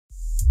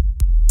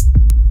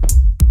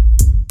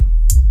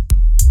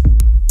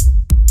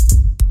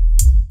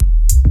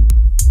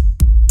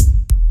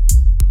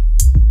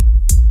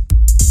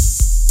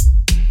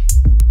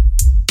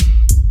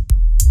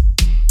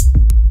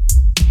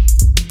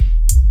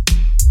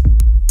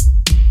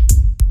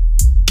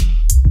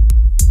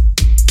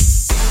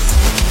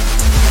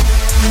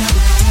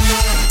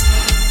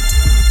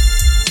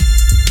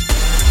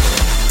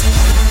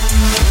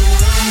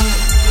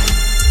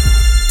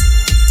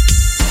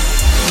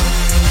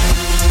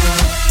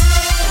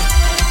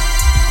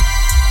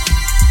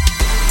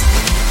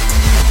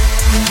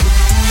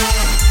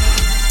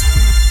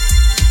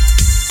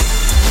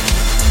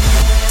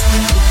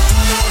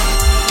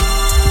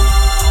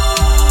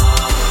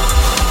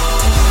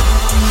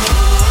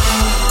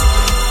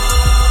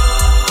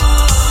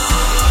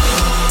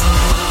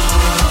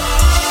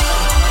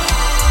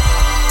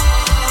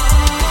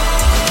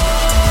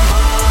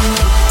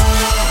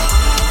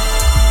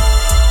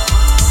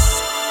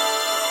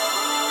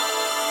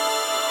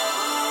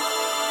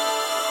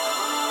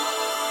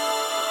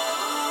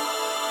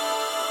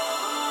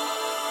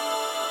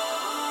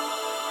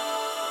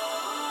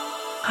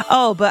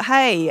Oh, but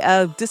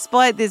hey,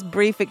 despite this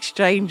brief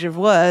exchange of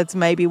words,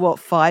 maybe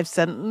 5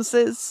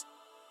 sentences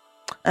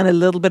and a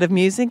little bit of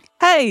music.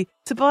 Hey,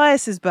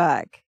 Tobias is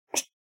back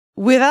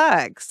with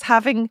Axe,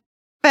 having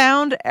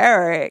found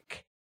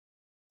Eric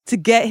to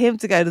get him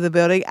to go to the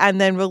building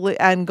and then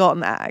and got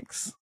an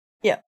axe.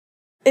 Yeah.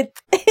 It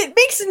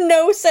makes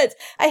no sense.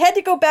 I had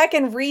to go back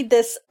and read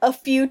this a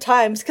few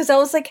times because I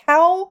was like,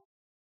 how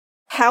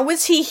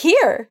is he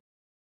here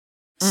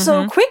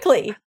so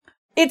quickly?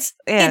 It's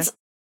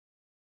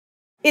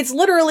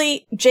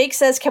literally, Jake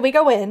says, can we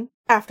go in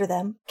after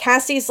them?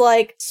 Cassie's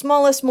like,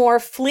 smallest more,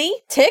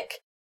 flee,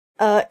 tick.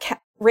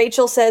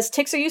 Rachel says,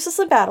 ticks are useless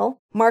in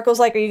battle. Marco's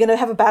like, are you going to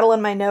have a battle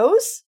in my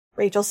nose?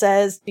 Rachel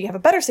says, do you have a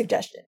better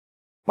suggestion?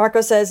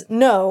 Marco says,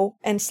 no,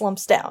 and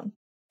slumps down.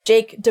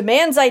 Jake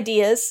demands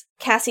ideas.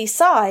 Cassie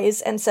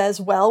sighs and says,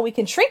 well, we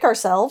can shrink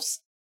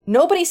ourselves.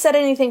 Nobody said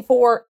anything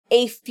for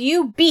a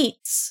few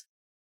beats,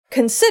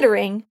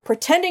 considering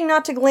pretending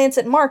not to glance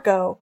at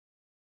Marco.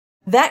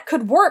 That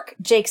could work,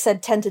 Jake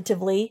said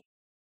tentatively.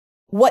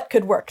 What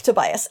could work?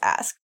 Tobias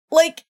asked.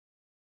 Like,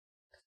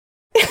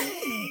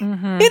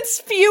 it's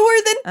fewer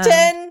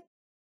than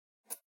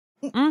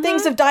 10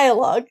 things of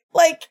dialogue.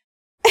 Like,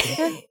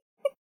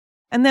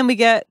 and then we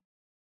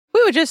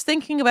were just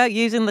thinking about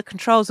using the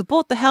controls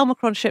aboard the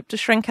Helmicron ship to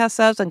shrink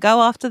ourselves and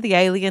go after the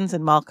aliens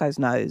in Marco's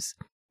nose.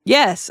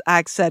 Yes,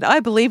 Axe said, I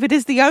believe it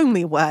is the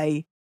only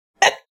way.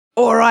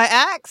 All right,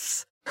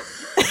 Axe.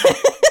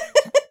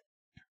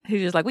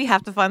 Who's just like, we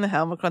have to find the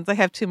Helmicrons. They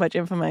have too much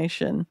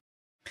information.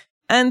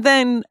 And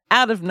then,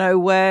 out of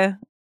nowhere,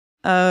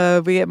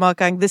 we get Mark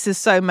going, this is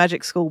so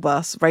Magic School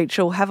Bus.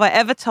 Rachel, have I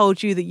ever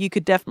told you that you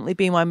could definitely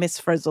be my Miss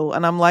Frizzle?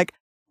 And I'm like,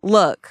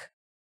 look,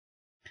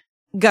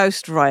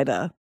 Ghost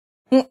Rider.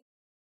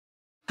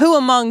 Who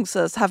amongst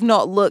us have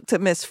not looked at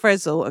Miss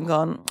Frizzle and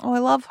gone, oh, I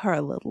love her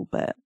a little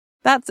bit?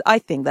 I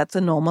think that's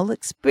a normal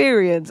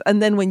experience.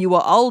 And then when you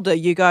were older,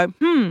 you go,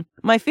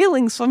 my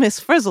feelings for Miss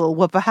Frizzle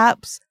were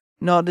perhaps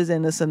not as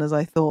innocent as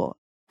I thought.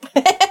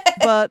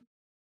 But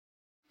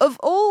of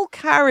all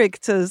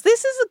characters,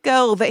 this is a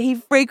girl that he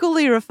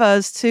frequently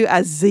refers to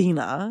as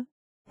Xena.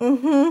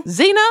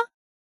 Xena,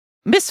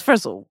 Miss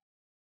Frizzle.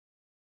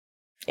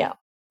 Yeah.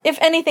 If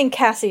anything,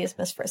 Cassie is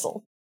Miss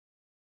Frizzle.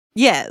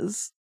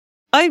 Yes.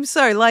 I'm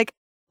sorry, like,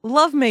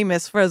 love me,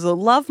 Miss Frizzle.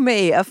 Love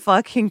me, a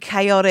fucking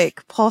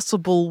chaotic,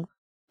 possible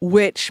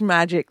witch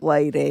magic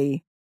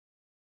lady.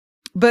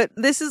 But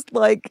this is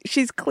like,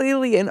 she's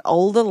clearly an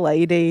older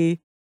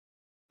lady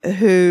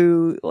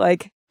who,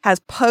 like, has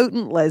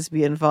potent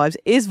lesbian vibes,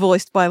 is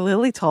voiced by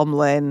Lily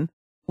Tomlin.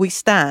 We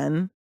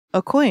stan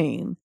a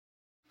queen.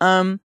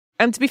 And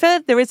to be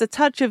fair, there is a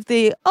touch of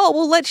the, oh,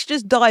 well, let's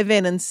just dive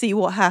in and see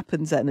what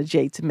happens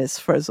energy to Miss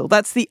Frizzle.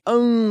 That's the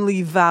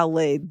only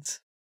valid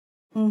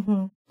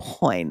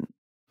point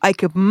I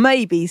could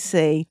maybe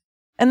see.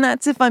 And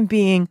that's if I'm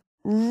being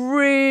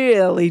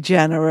really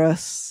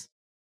generous.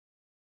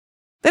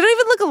 They don't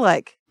even look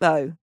alike,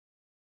 though.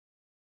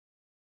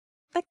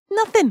 Like,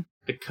 nothing.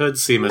 I could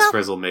see Miss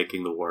Frizzle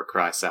making the war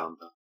cry sound,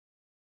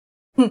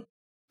 though.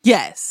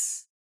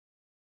 Yes.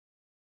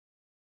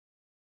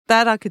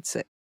 That I could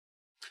see.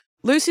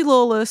 Lucy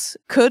Lawless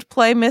could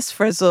play Miss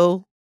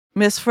Frizzle.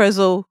 Miss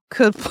Frizzle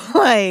could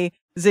play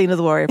Xena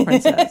the Warrior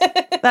Princess.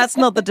 That's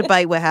not the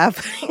debate we're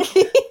having.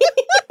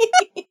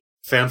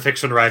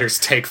 Fanfiction writers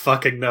take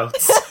fucking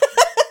notes.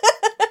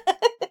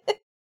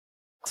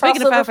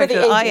 Speaking of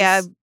fanfiction, I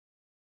am...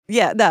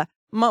 Yeah, no.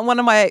 One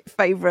of my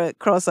favorite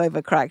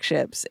crossover crack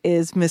ships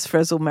is Miss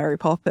Frizzle Mary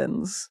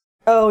Poppins.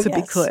 Oh, to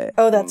be clear.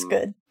 Oh, that's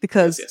good.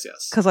 Because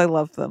I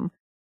love them.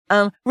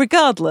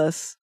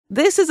 Regardless,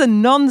 this is a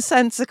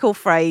nonsensical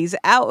phrase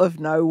out of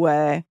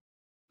nowhere.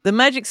 The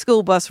Magic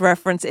School Bus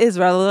reference is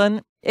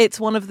relevant. It's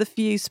one of the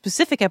few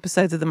specific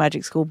episodes of the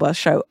Magic School Bus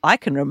show I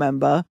can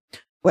remember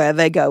where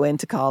they go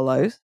into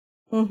Carlos.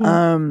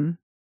 But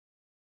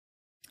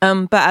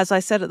as I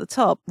said at the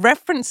top,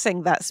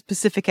 referencing that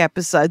specific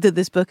episode that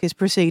this book is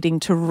proceeding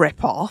to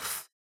rip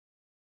off,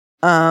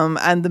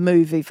 and the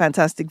movie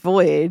Fantastic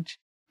Voyage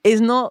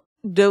is not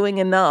doing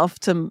enough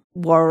to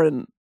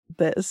warrant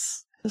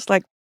this. It's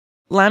like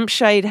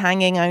lampshade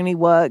hanging only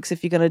works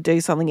if you're going to do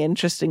something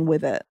interesting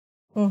with it.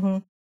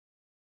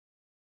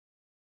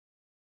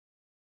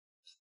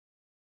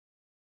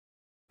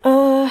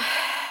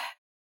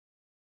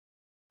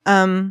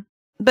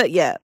 But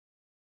yeah.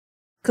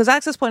 Because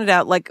Axis pointed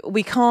out, like,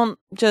 we can't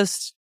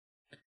just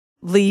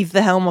leave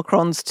the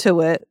Helmicrons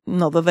to it.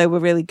 Not that they were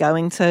really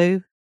going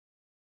to.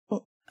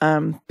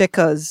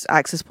 Because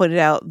Axis pointed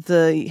out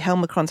the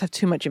Helmicrons have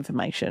too much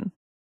information.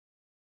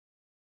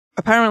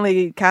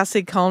 Apparently,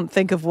 Cassie can't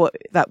think of what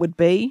that would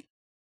be.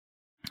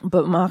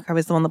 But Marco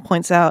is the one that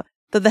points out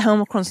that the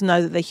Helmicrons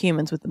know that they're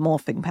humans with the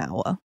morphing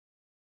power.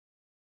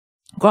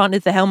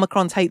 Granted, the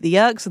Helmicrons hate the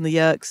Yeerks, and the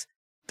Yeerks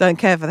don't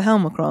care for the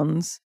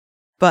Helmicrons.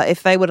 But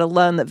if they were to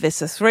learn that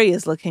Vista 3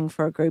 is looking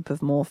for a group of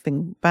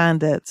morphing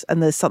bandits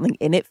and there's something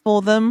in it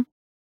for them,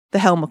 the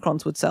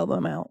Helmicrons would sell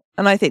them out.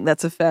 And I think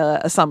that's a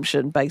fair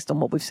assumption based on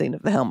what we've seen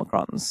of the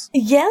Helmicrons.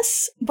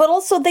 Yes, but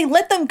also they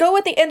let them go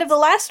at the end of the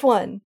last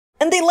one.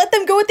 And they let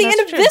them go at the That's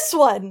end of true. this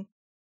one.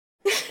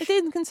 It's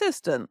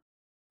inconsistent.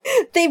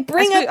 They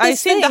bring up I this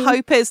assume thing. the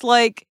hope is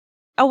like,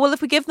 oh, well,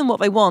 if we give them what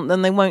they want,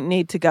 then they won't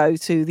need to go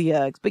to the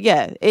ergs. But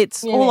yeah,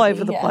 it's Yeah, all maybe,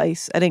 over the yeah.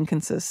 place and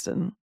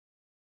inconsistent.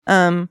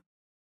 And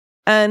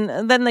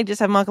then they just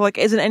have Marco like,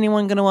 isn't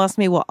anyone going to ask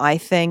me what I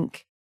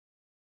think?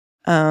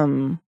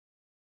 But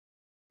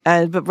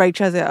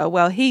Rachel says, oh,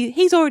 well,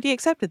 he's already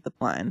accepted the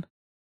plan.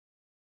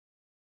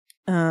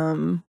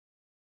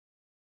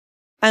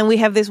 And we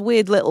have this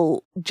weird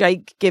little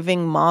Jake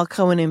giving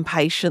Marco an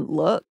impatient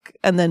look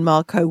and then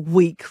Marco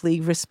weakly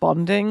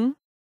responding.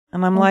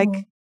 And I'm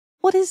like,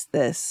 what is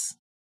this?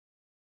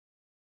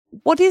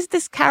 What is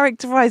this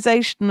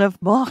characterization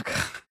of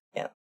Marco?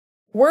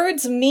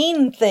 Words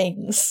mean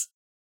things.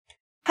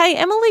 Hey,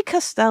 Emily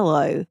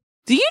Costello,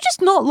 do you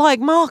just not like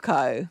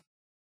Marco?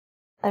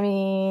 I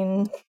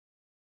mean,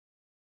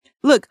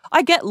 Look,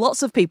 I get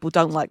lots of people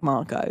don't like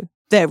Marco.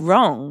 They're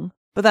wrong,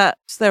 but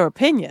that's their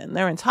opinion.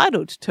 They're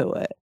entitled to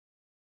it.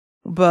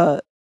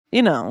 But,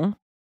 you know,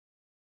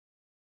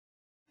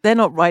 they're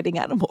not writing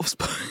Animorphs.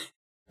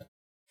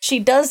 she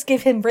does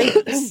give him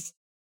rabies.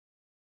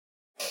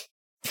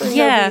 For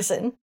no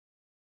reason.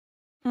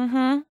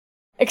 Mm-hmm.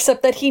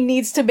 Except that he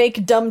needs to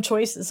make dumb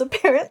choices,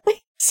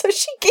 apparently. So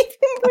she gave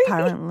him rabies.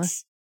 Apparently.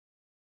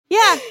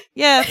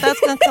 Yeah, that's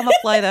going to come up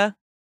later.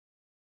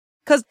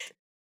 Because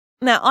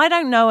now I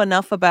don't know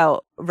enough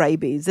about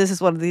rabies. This is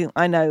one of the,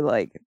 I know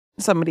like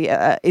somebody,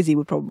 Izzy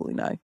would probably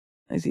know.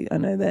 Izzy, I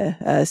know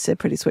they're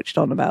pretty switched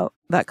on about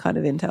that kind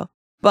of intel.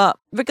 But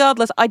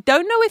regardless, I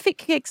don't know if it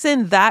kicks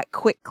in that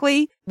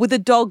quickly with a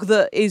dog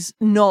that is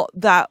not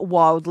that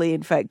wildly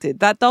infected.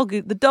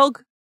 The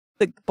dog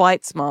that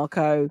bites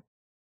Marco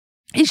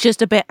is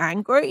just a bit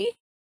angry.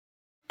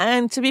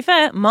 And to be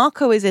fair,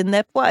 Marco is in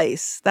their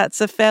place. That's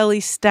a fairly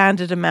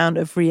standard amount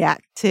of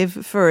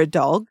reactive for a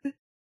dog,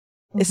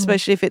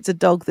 especially if it's a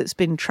dog that's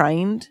been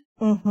trained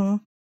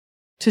to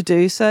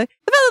do so. The fact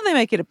that they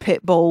make it a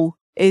pit bull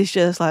is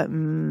just like,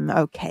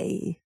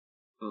 okay.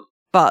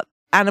 But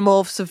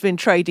Animorphs have been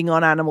trading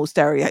on animal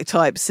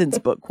stereotypes since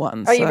book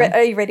one. Are you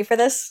ready for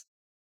this?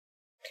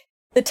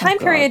 The time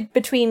period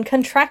between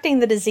contracting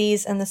the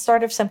disease and the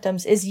start of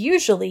symptoms is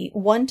usually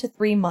 1 to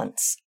 3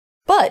 months,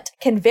 but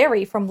can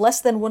vary from less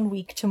than 1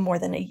 week to more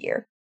than a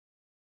year.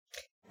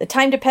 The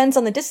time depends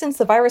on the distance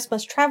the virus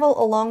must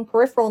travel along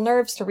peripheral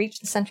nerves to reach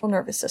the central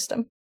nervous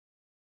system.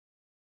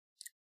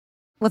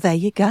 Well, there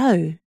you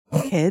go,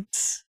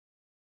 kids.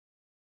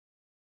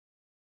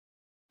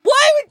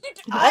 Why would you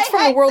do That's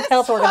from the World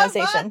Health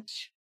Organization.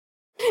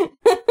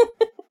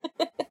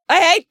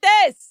 I hate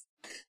this.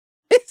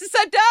 This is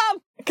so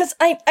dumb. Because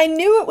I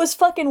knew it was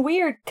fucking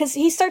weird, because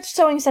he starts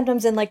showing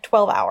symptoms in like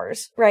 12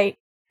 hours, right?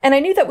 And I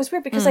knew that was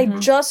weird because I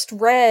just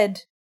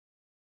read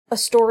a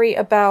story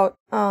about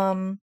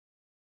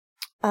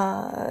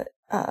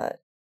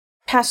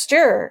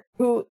Pasteur,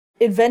 who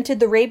invented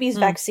the rabies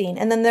vaccine,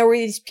 and then there were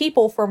these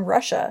people from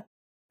Russia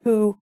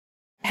who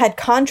had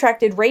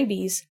contracted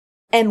rabies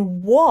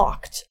and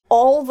walked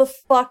all the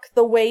fuck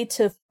the way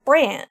to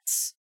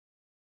France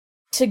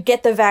to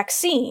get the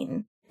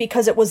vaccine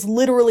because it was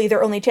literally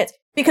their only chance.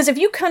 Because if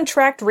you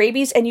contract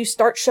rabies and you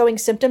start showing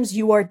symptoms,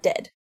 you are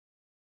dead.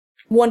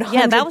 100%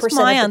 Yeah, that was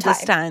my of the time.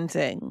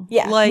 understanding.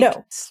 Yeah, like,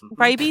 no.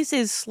 rabies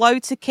is slow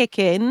to kick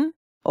in,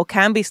 or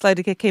can be slow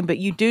to kick in, but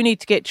you do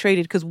need to get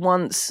treated because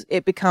once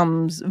it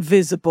becomes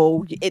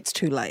visible, it's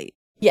too late.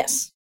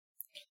 Yes.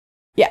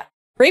 Yeah.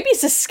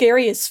 Rabies is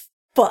scary as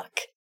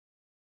fuck.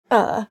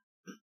 But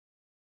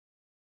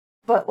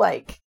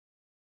like...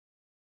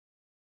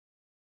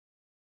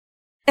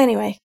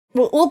 Anyway,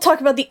 we'll talk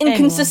about the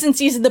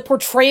inconsistencies in the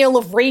portrayal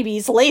of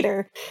rabies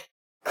later.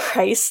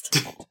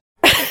 Christ.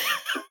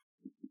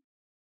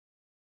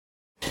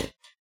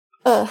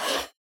 One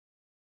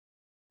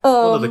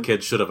of the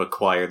kids should have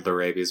acquired the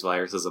rabies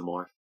virus as a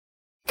morph.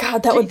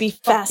 God, that would be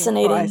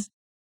fascinating. Christ.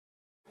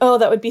 Oh,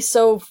 that would be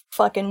so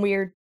fucking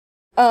weird.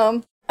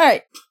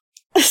 Alright.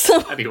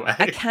 So, Anyway.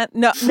 I can't.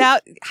 No, now,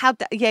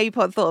 you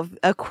probably thought of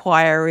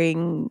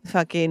acquiring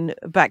fucking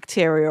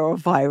bacteria or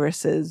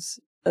viruses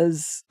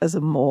as a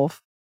morph.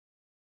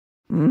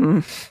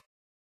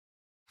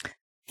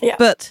 Yeah.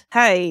 But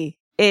hey,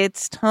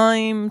 it's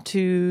time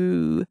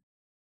to,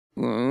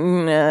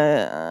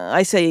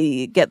 I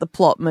say, get the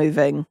plot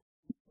moving.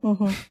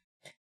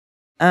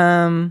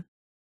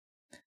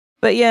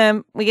 But yeah,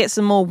 we get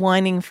some more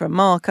whining from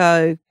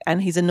Marco,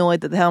 and he's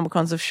annoyed that the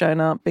Helmicrons have shown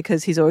up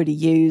because he's already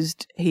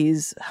used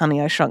his "Honey,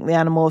 I Shrunk the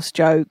Animorphs"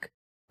 joke.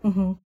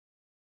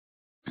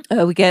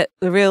 We get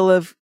the reveal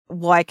of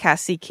why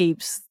Cassie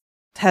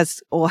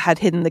had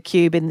hidden the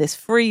cube in this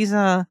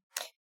freezer.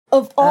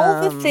 Of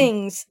all the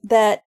things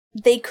that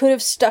they could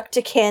have stuck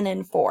to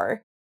canon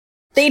for,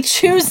 they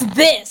choose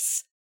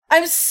this!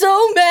 I'm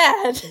so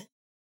mad!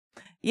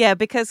 Yeah,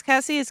 because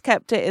Cassie has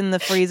kept it in the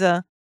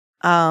freezer.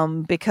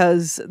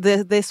 Because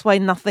this way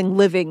nothing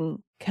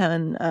living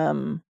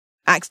can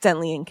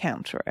accidentally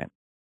encounter it.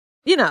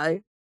 You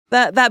know,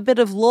 that bit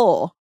of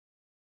lore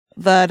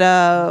that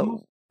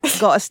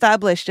got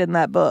established in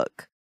that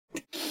book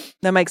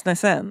that makes no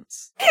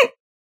sense.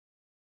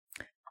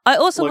 I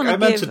also Look, want I to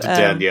mentioned give to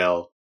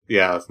Danielle.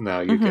 Yeah,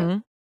 no, you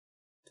go.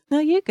 No,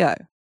 you go.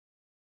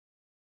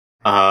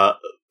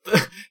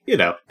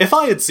 If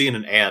I had seen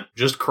an ant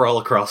just crawl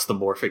across the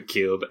morphing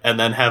cube and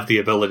then have the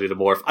ability to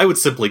morph, I would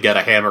simply get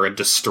a hammer and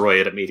destroy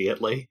it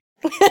immediately.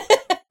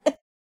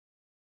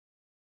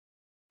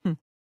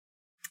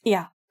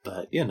 Yeah.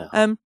 But,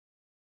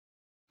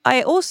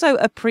 I also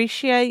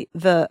appreciate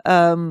that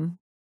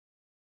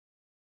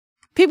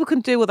people can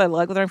do what they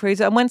like with their own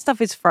freezer, and when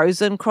stuff is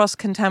frozen,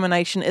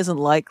 cross-contamination isn't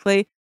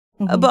likely.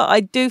 But I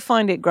do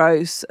find it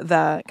gross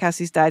that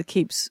Cassie's dad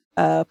keeps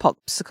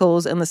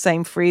popsicles in the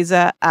same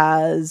freezer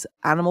as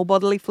animal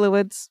bodily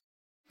fluids.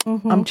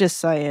 I'm just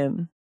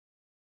saying.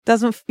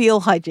 Doesn't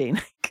feel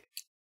hygienic.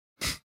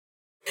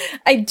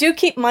 I do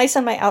keep mice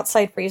on my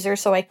outside freezer,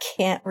 so I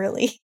can't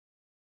really.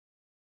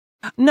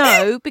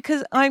 No,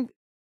 because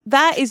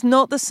that is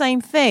not the same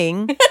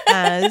thing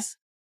as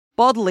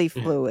bodily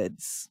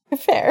fluids.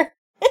 Fair.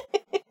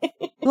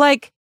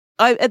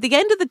 At the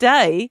end of the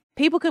day,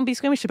 people can be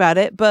squeamish about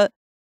it, but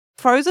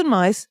frozen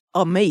mice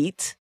are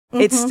meat.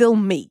 It's still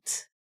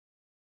meat.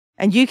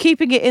 And you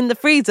keeping it in the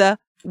freezer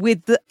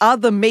with the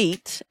other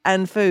meat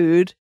and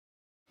food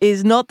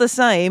is not the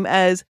same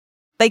as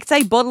they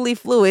say bodily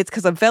fluids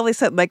because I'm fairly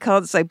certain they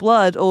can't say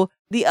blood or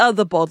the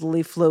other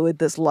bodily fluid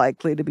that's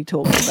likely to be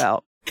talked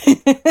about.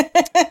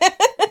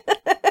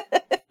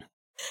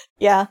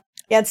 Yeah,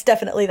 it's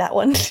definitely that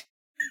one.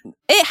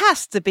 It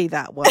has to be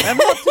that one. I'm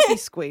not to be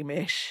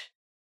squeamish.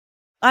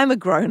 I'm a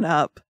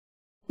grown-up.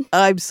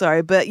 I'm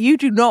sorry, but you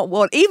do not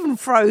want, even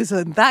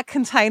frozen, that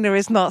container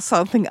is not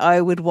something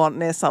I would want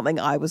near something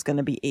I was going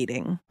to be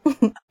eating.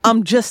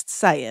 I'm just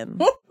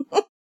saying.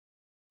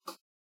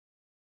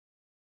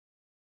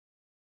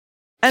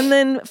 And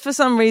then, for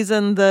some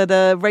reason,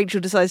 that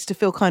Rachel decides to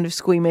feel kind of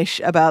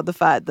squeamish about the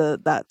fact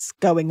that that's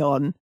going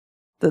on,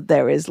 that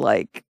there is,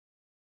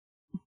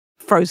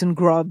 frozen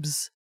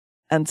grubs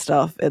and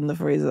stuff in the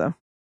freezer.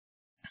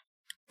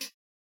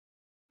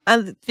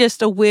 And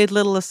just a weird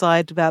little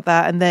aside about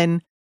that. And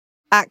then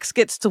Axe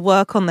gets to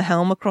work on the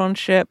Helmicron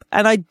ship.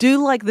 And I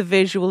do like the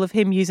visual of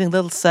him using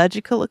little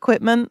surgical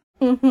equipment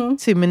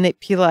to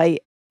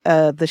manipulate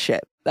the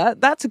ship.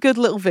 That's a good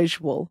little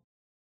visual.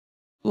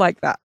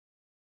 Like that.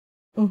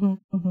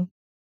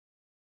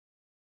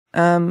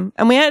 And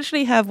we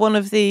actually have one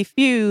of the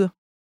few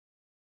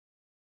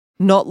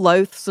not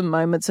loathsome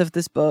moments of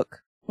this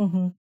book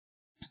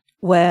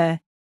where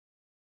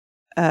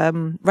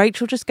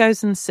Rachel just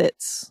goes and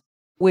sits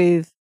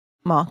with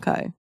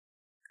Marco.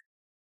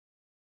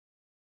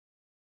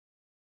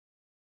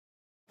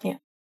 Yeah.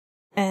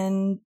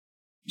 And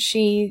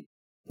she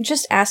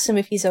just asks him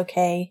if he's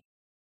okay.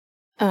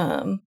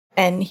 And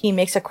he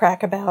makes a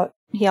crack about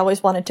he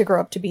always wanted to grow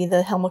up to be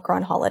the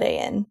Helmicron Holiday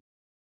Inn.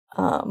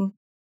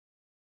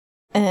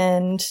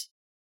 And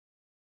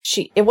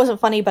it wasn't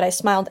funny, but I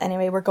smiled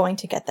anyway. We're going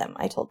to get them,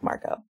 I told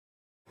Marco.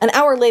 An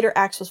hour later,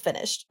 Axe was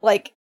finished.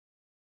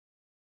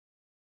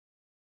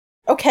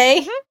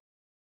 Okay.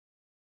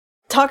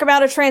 Talk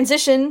about a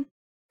transition.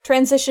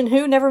 Transition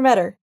who? Never met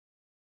her.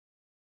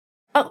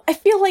 I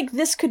feel like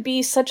this could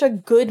be such a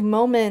good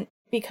moment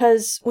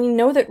because we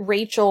know that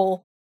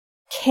Rachel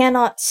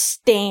cannot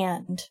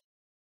stand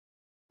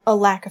a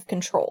lack of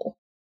control.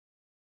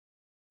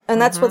 And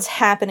that's what's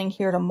happening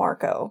here to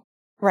Marco,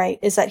 right?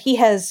 Is that he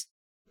has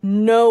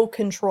no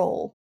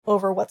control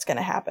over what's going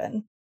to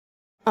happen.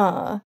 We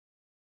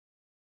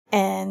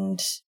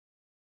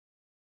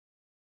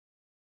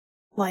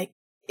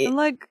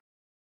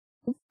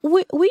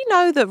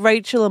know that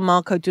Rachel and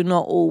Marco do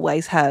not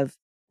always have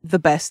the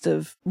best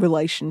of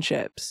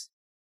relationships.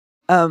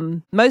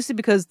 Mostly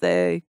because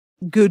they're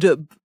good at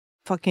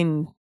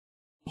fucking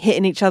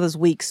hitting each other's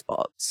weak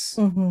spots.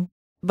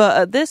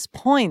 But at this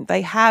point,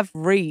 they have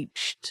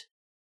reached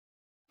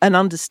an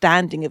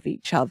understanding of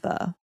each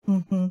other.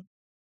 Even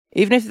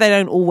if they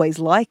don't always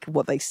like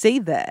what they see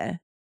there,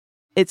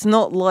 it's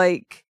not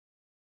like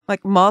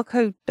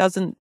Marco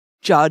doesn't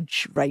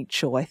judge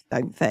Rachel, I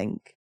don't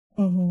think.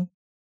 And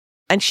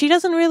she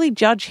doesn't really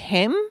judge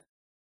him.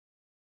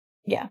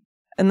 Yeah.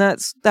 And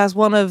that's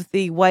one of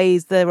the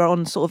ways they're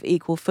on sort of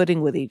equal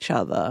footing with each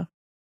other.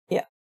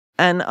 Yeah.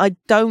 And I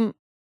don't,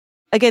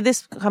 again,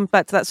 this comes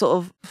back to that sort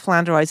of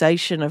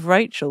Flanderization of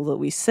Rachel that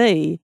we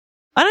see.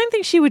 I don't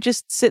think she would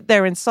just sit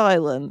there in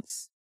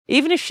silence,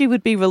 even if she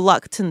would be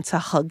reluctant to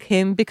hug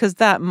him, because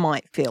that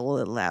might feel a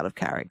little out of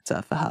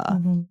character for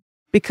her.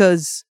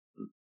 Because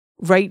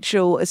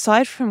Rachel,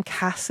 aside from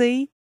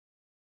Cassie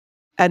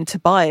and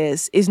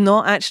Tobias, is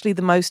not actually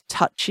the most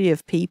touchy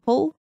of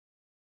people.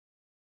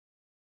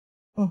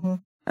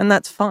 And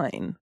that's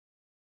fine.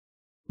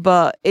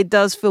 But it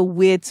does feel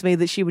weird to me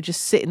that she would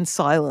just sit in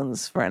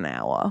silence for an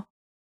hour.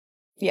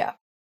 Yeah.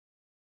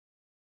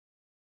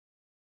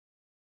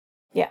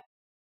 Yeah.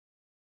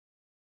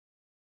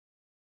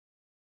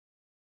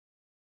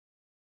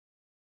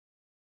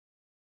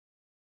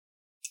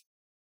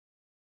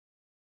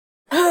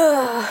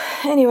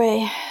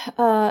 Anyway,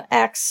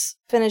 Axe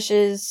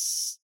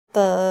finishes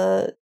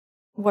setting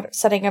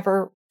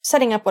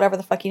up whatever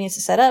the fuck he needs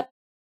to set up.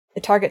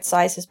 The target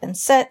size has been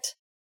set.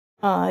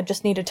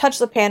 Just need to touch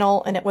the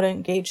panel and it would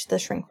engage the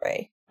shrink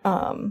ray.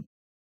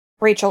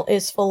 Rachel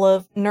is full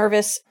of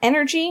nervous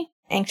energy,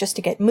 anxious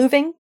to get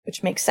moving,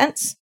 which makes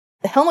sense.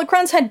 The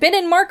Helmicrons had been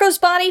in Marco's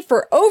body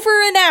for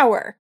over an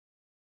hour.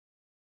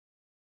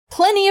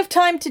 Plenty of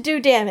time to do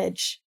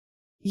damage.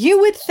 You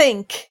would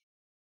think.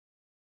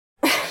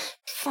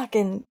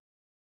 Fucking.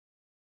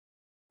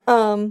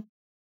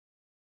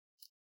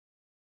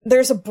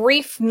 There's a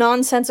brief,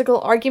 nonsensical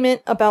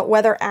argument about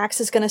whether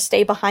Axe is going to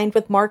stay behind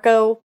with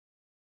Marco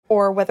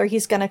or whether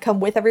he's going to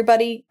come with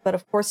everybody. But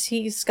of course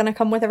he's going to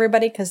come with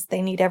everybody because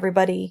they need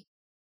everybody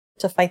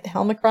to fight the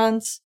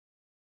Helmicrons.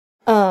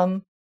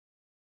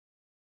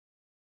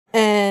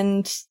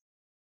 And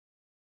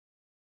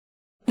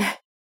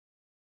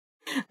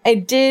I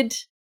did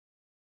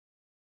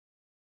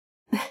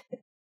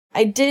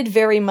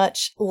very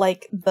much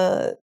like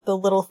the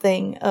little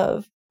thing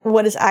of,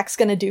 what is Axe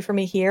gonna do for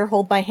me here?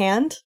 Hold my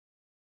hand?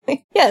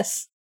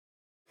 Yes.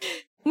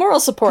 Moral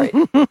support.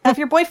 Have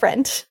your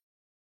boyfriend.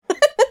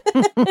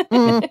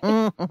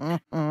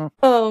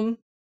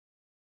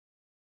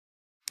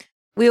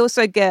 We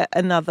also get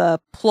another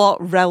plot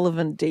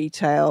relevant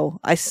detail.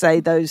 I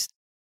say those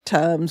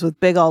terms with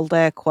big old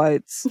air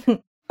quotes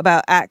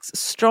about Axe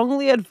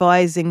strongly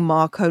advising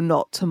Marco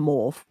not to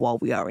morph while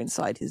we are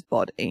inside his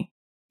body.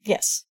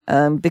 Yes.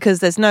 Because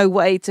there's no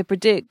way to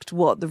predict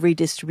what the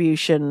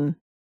redistribution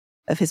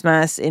of his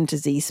mass into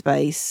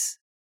Z-space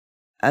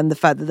and the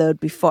fact that there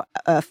would be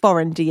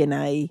foreign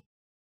DNA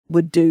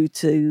would do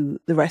to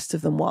the rest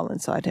of them while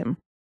inside him.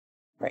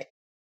 Right.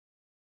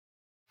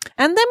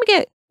 And then we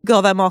get,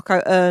 God, that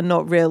Marco,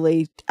 not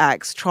really,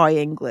 Axe, try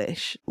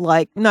English.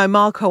 Like, no,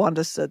 Marco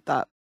understood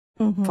that.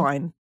 Mm-hmm.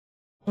 Fine.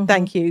 Mm-hmm.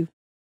 Thank you,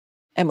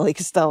 Emily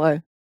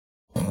Costello.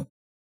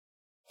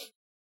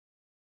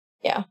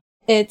 Yeah.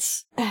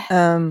 It's...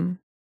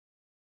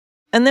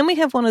 And then we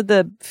have one of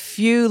the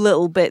few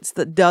little bits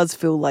that does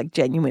feel like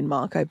genuine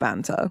Marco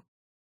banter.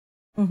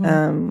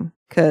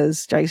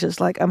 Because Jake's just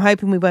like, I'm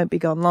hoping we won't be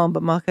gone long,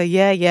 but Marco,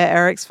 yeah,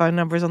 Eric's phone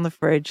number is on the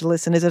fridge.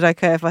 Listen, is it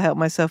okay if I help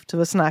myself to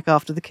a snack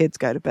after the kids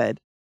go to bed?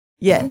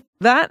 Yeah,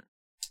 that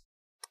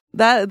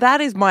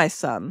is my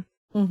son.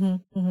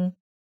 Yep.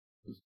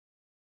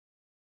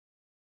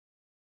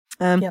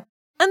 And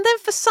then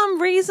for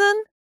some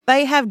reason,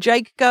 they have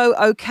Jake go,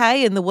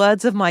 okay, in the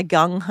words of my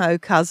gung-ho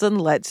cousin,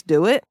 let's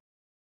do it.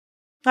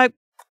 Like,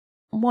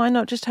 why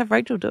not just have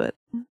Rachel do it?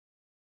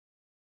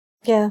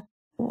 Yeah.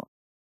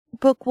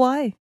 Book,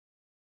 why?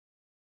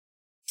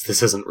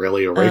 This isn't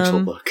really a Rachel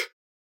book.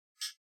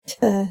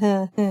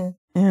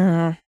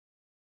 Yeah.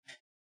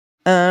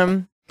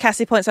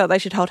 Cassie points out they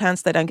should hold hands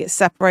so they don't get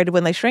separated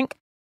when they shrink.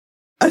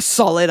 A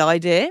solid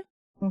idea.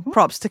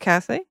 Props to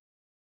Cassie.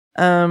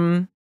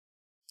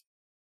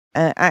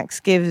 Axe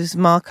gives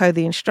Marco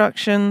the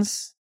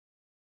instructions.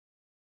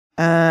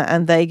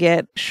 And they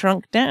get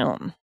shrunk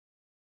down.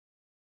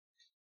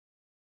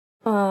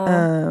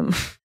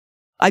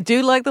 I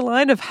do like the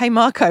line of, hey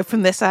Marco,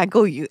 from this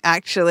angle you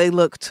actually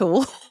look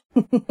tall.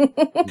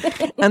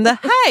 And the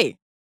hey,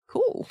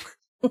 cool.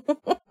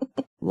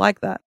 Like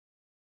that.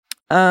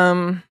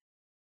 And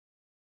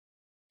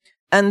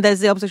there's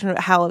the opposition of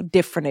how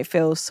different it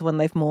feels when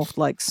they've morphed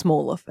like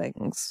smaller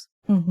things.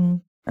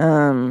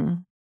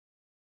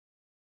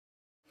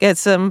 Get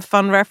some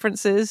fun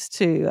references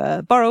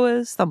to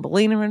Borrowers,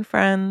 Thumbelina and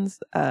Friends.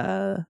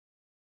 Good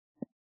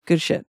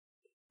shit.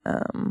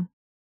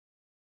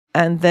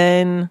 And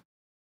then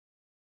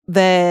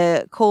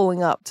they're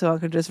calling up to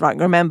Marco, just right,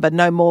 remember,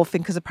 no morphing,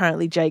 because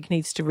apparently Jake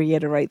needs to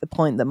reiterate the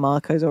point that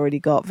Marco's already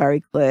got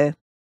very clear.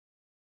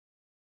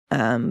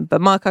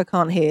 But Marco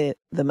can't hear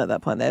them at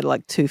that point. They're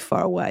like too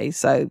far away.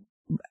 So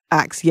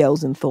Axe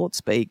yells in thought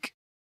speak.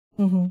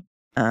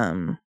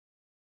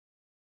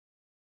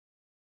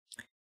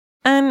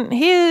 And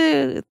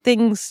here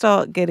things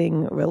start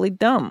getting really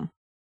dumb.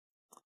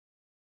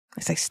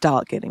 I say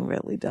start getting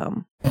really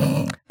dumb.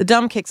 The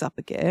dumb kicks up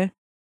a gear.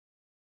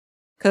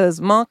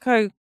 Because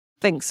Marco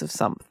thinks of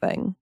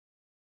something.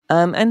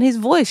 And his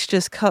voice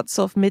just cuts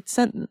off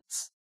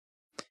mid-sentence.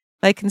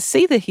 They can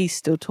see that he's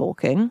still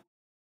talking.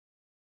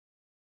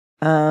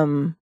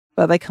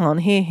 But they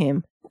can't hear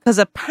him. Because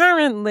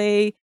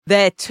apparently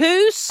they're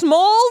too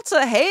small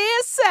to hear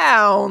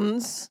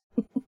sounds.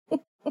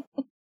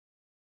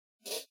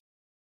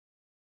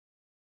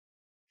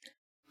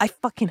 I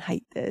fucking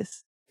hate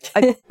this.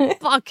 I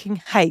fucking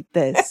hate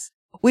this.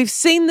 We've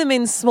seen them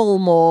in small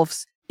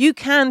morphs. You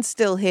can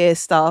still hear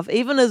stuff.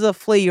 Even as a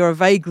flea, you're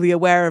vaguely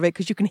aware of it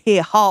because you can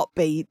hear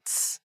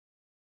heartbeats.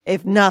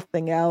 If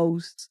nothing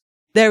else.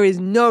 There is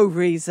no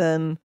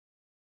reason.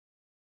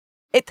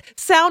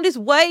 Sound is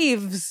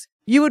waves.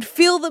 You would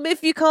feel them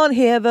if you can't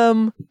hear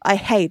them. I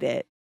hate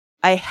it.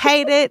 I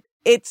hate it.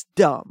 It's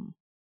dumb.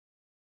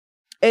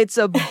 It's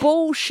a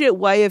bullshit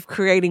way of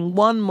creating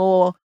one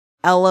more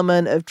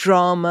element of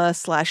drama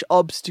 /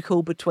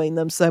 obstacle between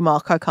them so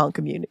Marco can't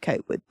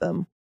communicate with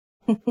them.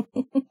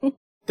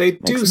 They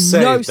do Makes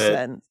say no that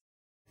sense.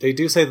 They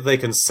do say that they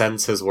can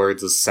sense his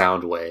words as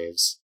sound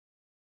waves.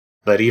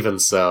 But even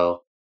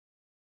so,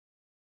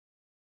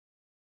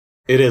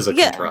 It is a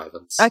Yeah.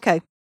 contrivance.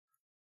 Okay.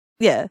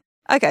 Yeah.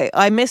 Okay.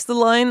 I missed the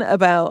line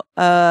about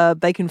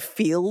they can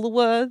feel the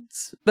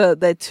words, but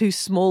they're too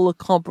small to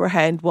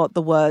comprehend what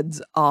the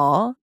words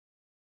are.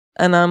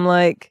 And I'm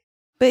like,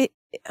 but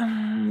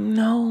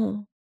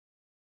no.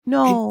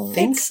 I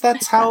think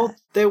that's how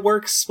it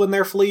works when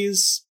they're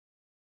fleas.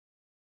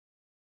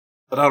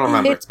 But I don't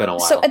remember. It's been a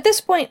while. So at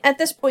this point,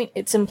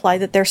 it's implied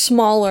that they're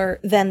smaller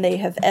than they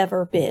have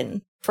ever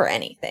been for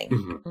anything.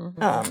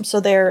 Mhm. So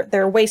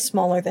they're way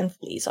smaller than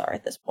fleas are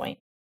at this point.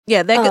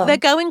 Yeah, they're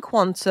going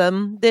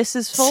quantum. This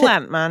is full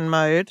Ant-Man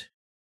mode.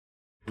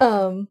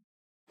 And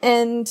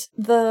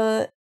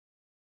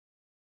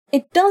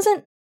it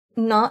doesn't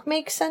not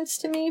make sense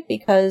to me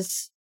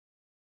because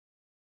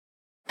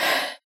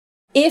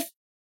if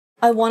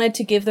I wanted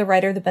to give the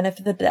writer the benefit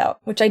of the doubt,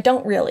 which I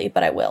don't really,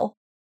 but I will.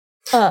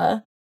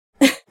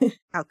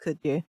 How could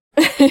you?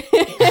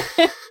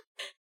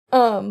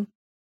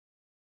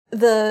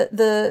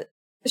 The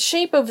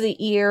shape of the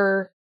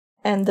ear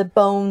and the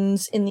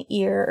bones in the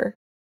ear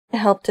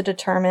help to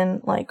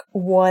determine like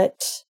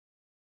what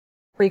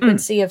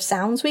frequency of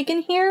sounds we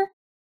can hear.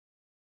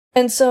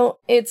 And so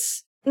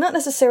it's not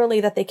necessarily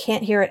that they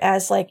can't hear it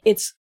as like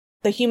it's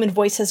the human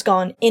voice has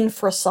gone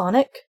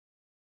infrasonic.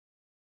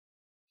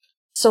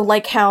 So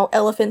like how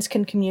elephants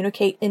can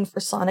communicate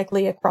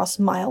infrasonically across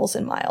miles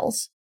and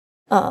miles.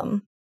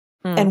 And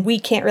we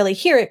can't really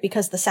hear it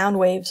because the sound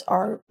waves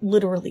are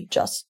literally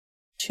just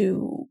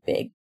too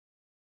big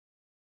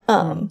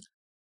for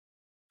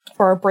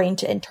our brain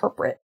to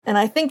interpret. And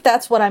I think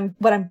that's what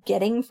I'm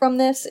getting from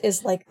this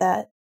is like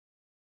that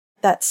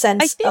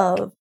sense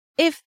of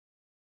if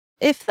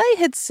they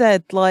had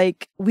said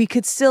like we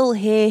could still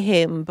hear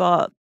him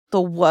but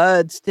the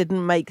words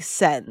didn't make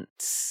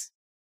sense,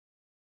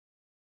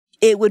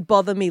 it would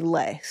bother me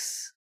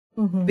less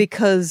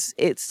because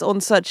it's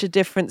on such a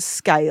different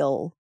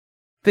scale.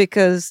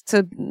 Because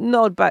to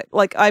nod back,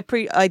 like I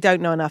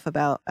don't know enough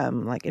about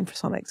like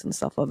infrasonics and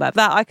stuff like that.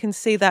 That I can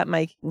see that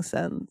making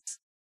sense,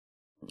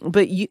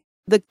 but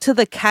to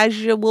the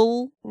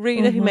casual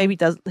reader who maybe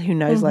who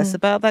knows less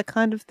about that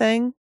kind of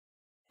thing,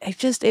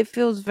 it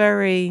feels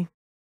very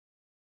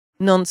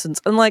nonsense.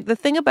 And like the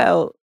thing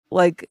about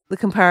like the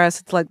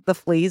comparison to like the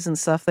fleas and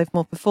stuff they've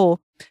mocked before,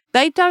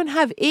 they don't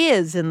have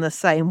ears in the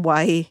same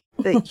way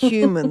that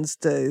humans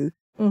do.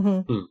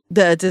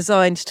 That are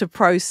designed to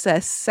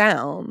process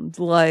sound.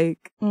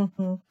 Like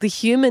the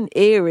human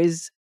ear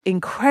is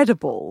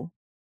incredible,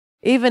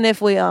 even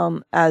if we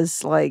aren't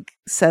as like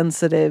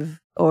sensitive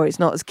or it's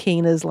not as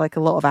keen as like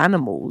a lot of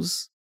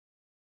animals.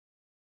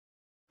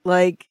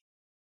 Like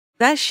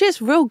that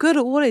shit's real good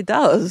at what it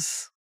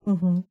does.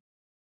 So,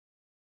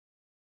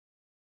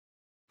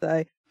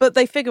 but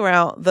they figure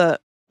out that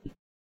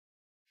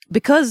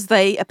because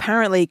they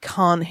apparently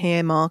can't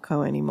hear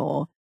Marco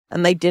anymore,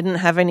 and they didn't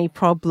have any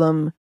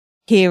problem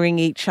hearing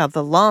each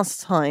other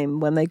last time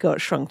when they got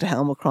shrunk to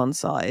Helmicron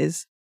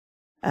size,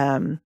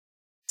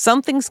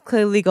 something's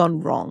clearly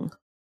gone wrong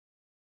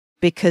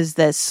because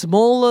they're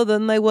smaller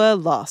than they were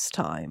last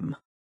time.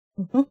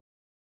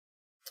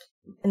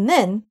 And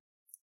then,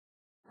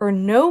 for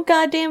no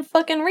goddamn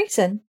fucking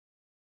reason,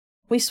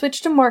 we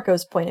switch to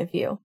Marco's point of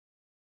view.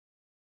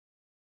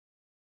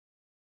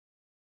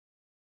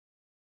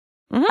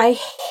 I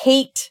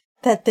hate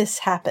that this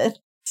happens.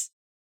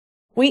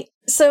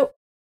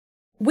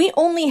 We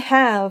only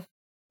have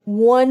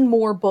one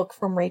more book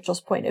from Rachel's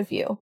point of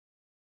view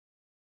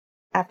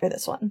after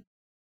this one.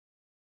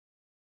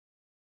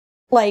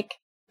 Like,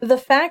 the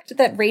fact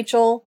that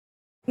Rachel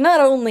not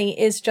only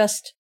is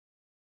just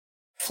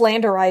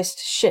Flanderized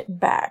shit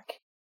back,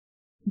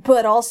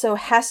 but also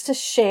has to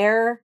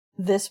share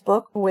this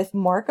book with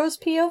Marco's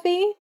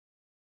POV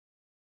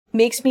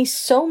makes me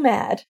so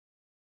mad.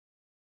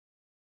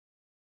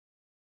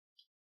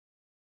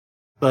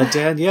 But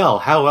Danielle,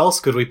 how else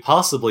could we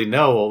possibly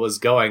know what was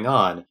going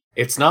on?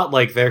 It's not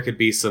like there could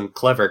be some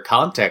clever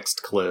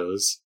context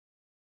clues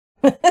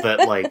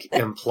that, like,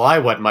 imply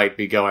what might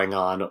be going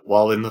on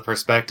while in the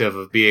perspective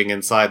of being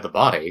inside the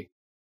body.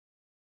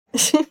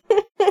 That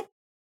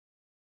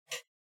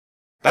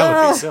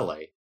would be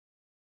silly.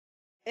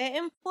 It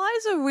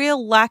implies a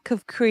real lack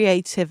of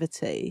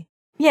creativity.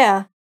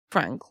 Yeah.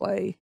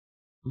 Frankly.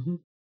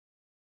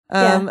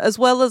 Yeah. As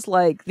well as,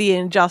 like, the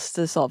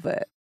injustice of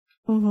it.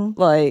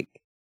 Like,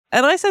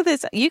 and I said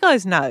this, you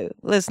guys know,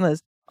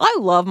 listeners, I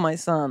love my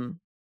son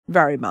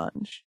very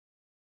much.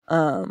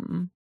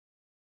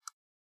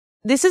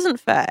 This isn't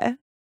fair.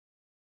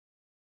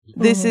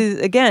 This is,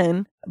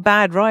 again,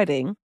 bad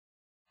writing.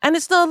 And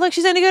it's not like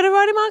she's only good at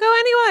writing Marco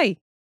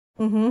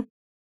anyway.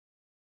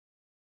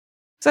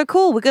 So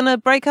cool, we're going to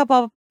break up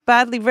our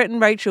badly written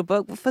Rachel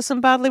book for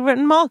some badly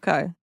written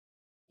Marco.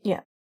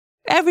 Yeah.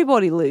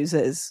 Everybody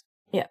loses.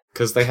 Yeah.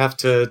 Because they have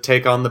to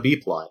take on the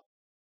B-plot.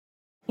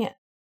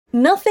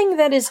 Nothing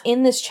that is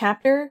in this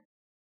chapter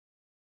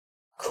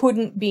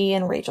couldn't be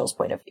in Rachel's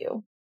point of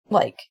view.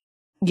 Like,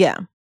 yeah.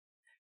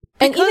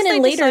 And because even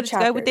in later chapters.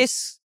 To go with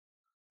this.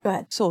 Go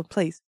ahead. Sword,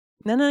 please.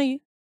 No, you.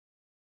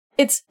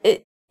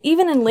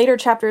 Even in later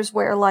chapters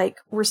where, like,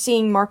 we're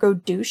seeing Marco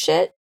do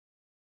shit,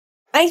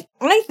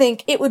 I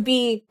think it would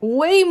be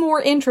way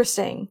more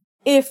interesting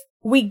if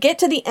we get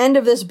to the end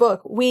of this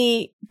book,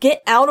 we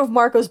get out of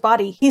Marco's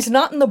body. He's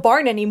not in the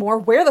barn anymore.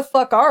 Where the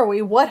fuck are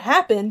we? What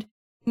happened?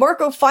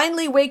 Marco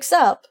finally wakes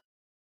up,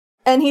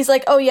 and he's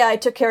like, oh yeah, I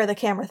took care of the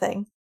camera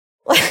thing.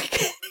 Like,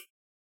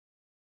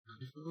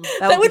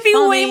 that would be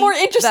way more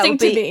interesting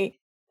to me.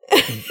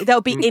 That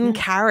would be in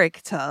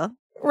character.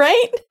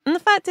 Right? And the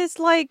fact is,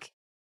 like,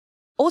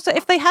 also,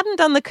 if they hadn't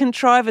done the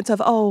contrivance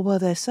of, oh, well,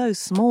 they're so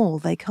small,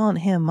 they can't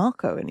hear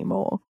Marco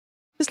anymore.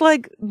 It's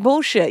like,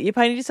 bullshit. You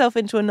painted yourself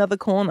into another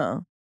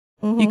corner.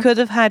 Mm-hmm. You could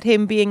have had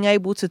him being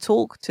able to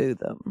talk to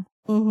them.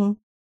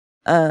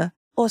 Mm-hmm.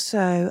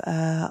 Also,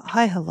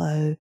 hi,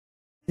 hello.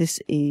 This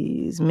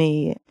is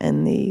me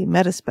in the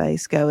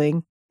metaspace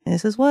going,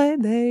 this is why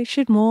they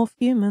should morph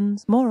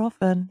humans more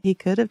often. He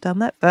could have done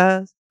that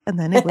first, and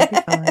then it would be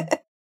fine.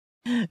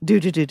 Do.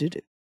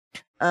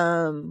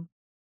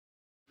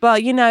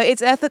 But, you know,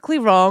 it's ethically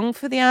wrong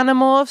for the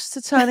Animorphs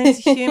to turn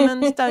into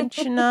humans, don't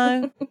you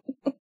know?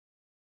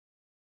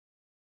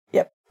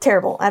 Yep.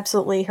 Terrible.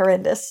 Absolutely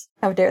horrendous.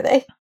 How dare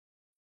they?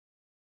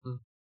 So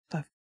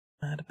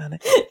mad about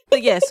it.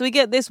 But yeah, so we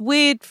get this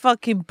weird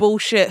fucking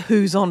bullshit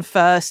who's on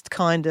first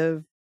kind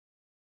of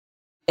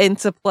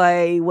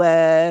interplay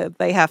where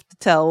they have to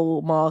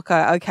tell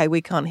Marco, okay,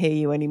 we can't hear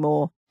you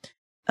anymore.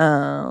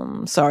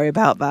 Sorry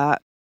about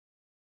that.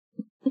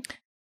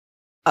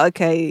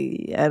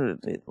 Okay,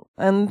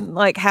 and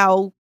like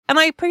how, and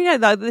I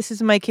appreciate that this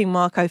is making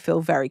Marco feel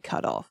very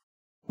cut off,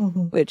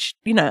 which,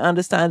 you know,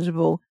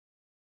 understandable.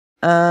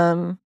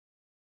 I'm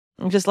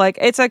just like,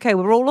 it's okay,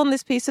 we're all on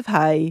this piece of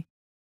hay.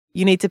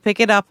 You need to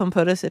pick it up and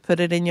put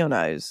it in your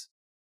nose.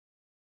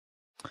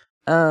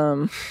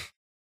 All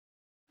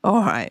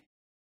right.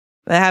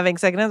 They're having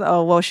second.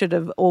 Oh well, should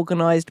have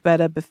organized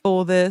better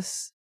before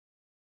this.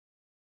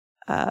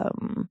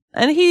 And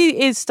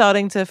he is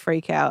starting to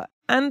freak out.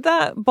 And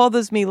that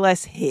bothers me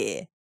less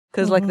here,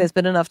 because like there's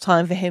been enough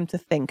time for him to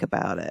think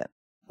about it.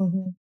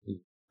 And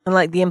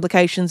like the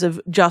implications of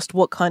just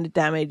what kind of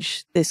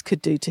damage this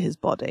could do to his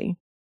body.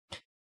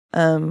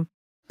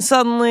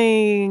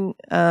 Suddenly,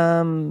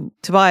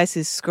 Tobias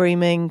is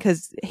screaming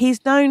because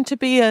he's known to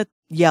be a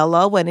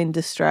yeller when in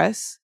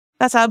distress.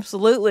 That's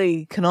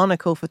absolutely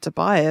canonical for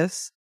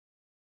Tobias.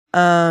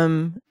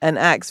 And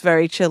acts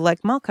very chill,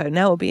 like, Marco,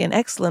 now would be an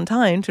excellent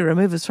time to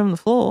remove us from the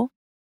floor.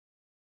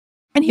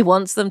 And he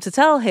wants them to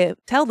tell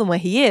them where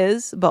he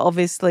is, but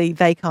obviously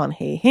they can't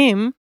hear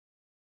him.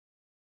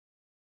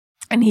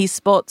 And he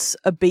spots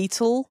a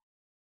beetle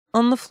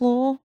on the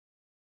floor,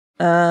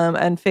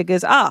 and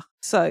figures,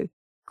 so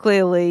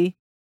clearly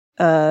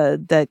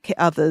the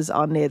others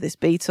are near this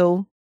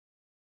beetle.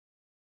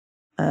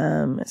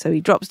 So he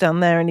drops down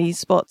there and he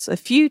spots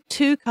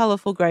two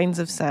colorful grains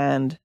of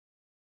sand.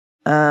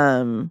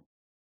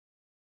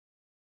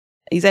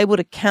 He's able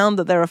to count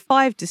that there are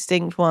 5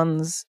 distinct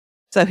ones.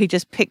 So he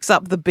just picks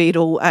up the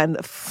beetle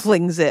and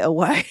flings it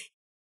away.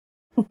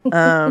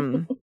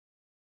 And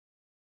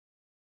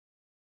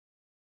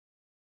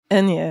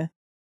yeah,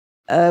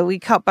 we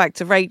cut back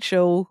to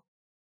Rachel.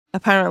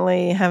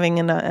 Apparently having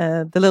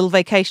the little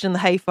vacation in the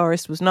hay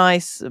forest was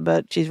nice,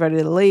 but she's ready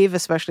to leave,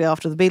 especially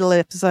after the beetle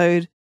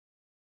episode.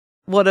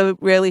 What a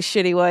really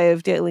shitty way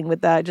of dealing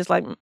with that. Just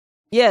like,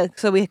 yeah,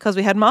 because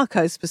we had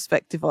Marco's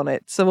perspective on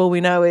it. So all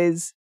we know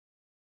is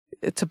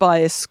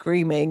Tobias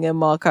screaming and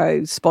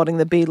Marco spotting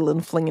the beetle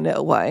and flinging it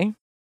away.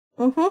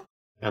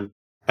 And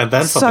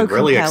then something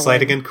really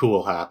exciting and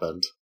cool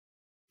happened.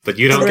 But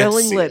you don't get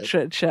to see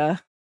literature.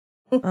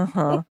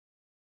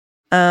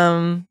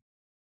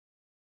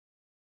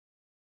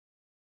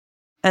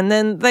 And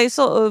then they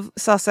sort of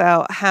suss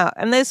out how,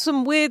 and there's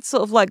some weird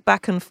sort of like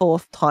back and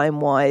forth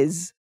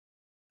time-wise.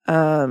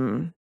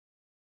 But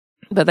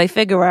they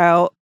figure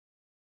out,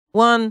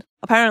 one,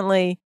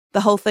 apparently the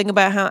whole thing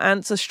about how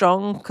ants are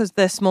strong because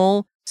they're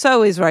small.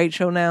 So is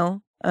Rachel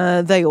now.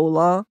 They all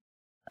are,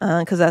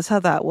 because that's how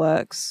that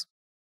works.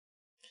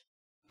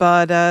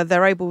 But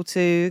they're able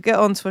to get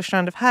onto a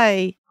strand of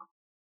hay,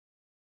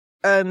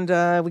 and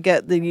we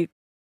get the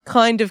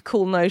kind of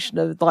cool notion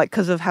of, like,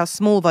 because of how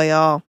small they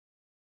are,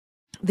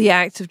 the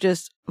act of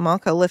just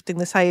Marco lifting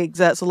this hay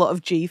exerts a lot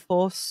of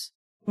G-force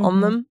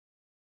on them.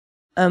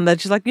 And they're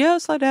just like, yeah,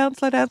 slow down.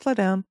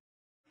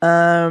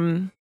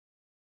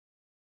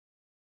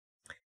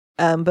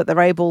 But they're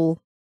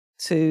able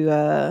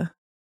to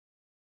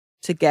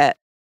get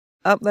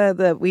up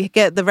there. We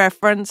get the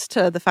reference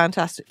to the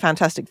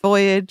Fantastic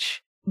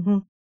Voyage.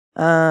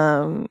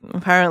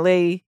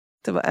 Apparently,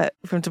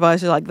 from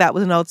Tobias, like, that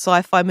was an old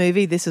sci-fi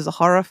movie. This is a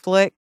horror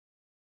flick.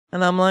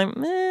 And I'm like,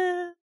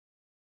 meh.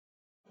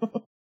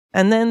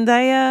 And then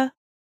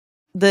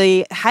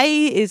the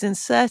hay is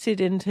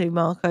inserted into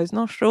Marco's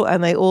nostril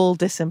and they all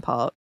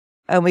disimpart.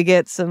 And we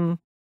get some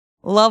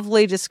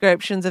lovely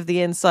descriptions of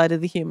the inside of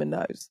the human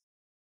nose.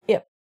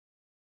 Yep.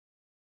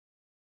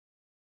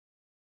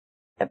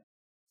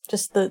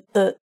 Just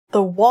the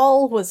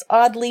wall was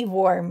oddly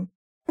warm.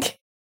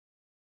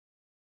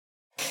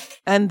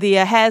 And the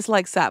hairs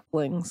like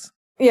saplings.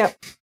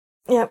 Yep.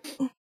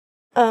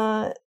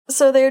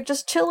 So they're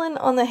just chilling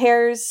on the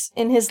hairs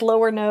in his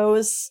lower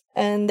nose,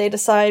 and they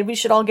decide we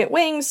should all get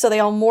wings, so they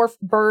all morph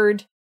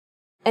bird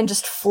and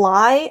just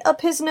fly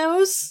up his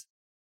nose.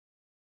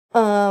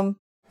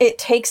 It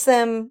takes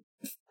them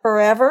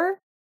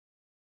forever,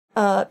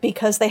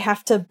 because they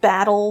have to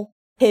battle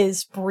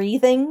his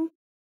breathing.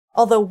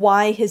 Although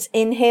why his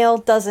inhale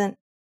doesn't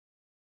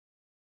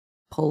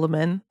Pull him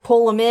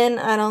in.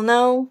 I don't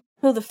know.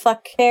 Who the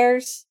fuck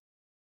cares?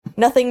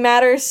 Nothing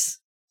matters.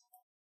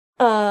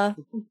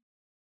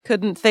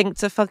 Couldn't think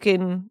to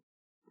fucking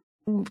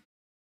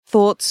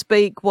thought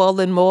speak while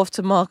then morph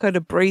to Marco to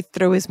breathe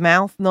through his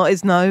mouth, not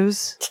his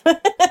nose.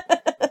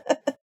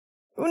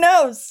 Who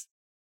knows?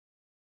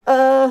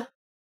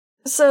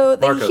 So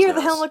they Marco's hear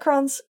the knows.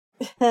 Helmicrons.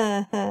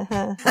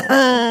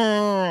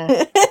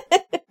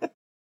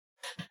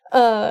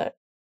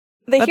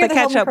 They But hear they the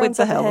catch up with Helmicrons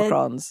the up ahead.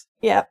 Helmicrons,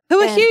 Yeah, who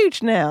are and-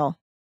 huge now.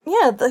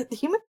 Yeah, the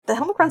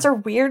Helmicrons are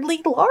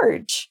weirdly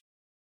large.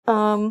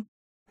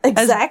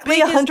 Exactly As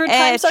big as 100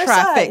 air times our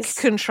traffic size.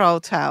 control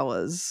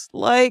towers.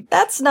 Like,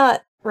 That's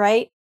not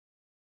right.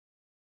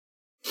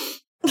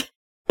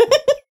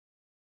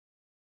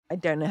 I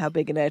don't know how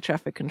big an air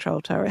traffic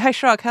control tower is. Hey,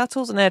 Shrug, how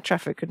tall's an air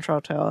traffic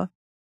control tower?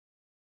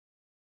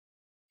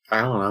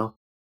 I don't know.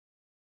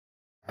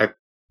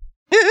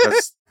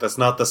 That's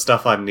not the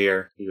stuff I'm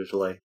near,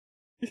 usually.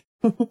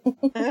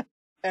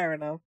 Fair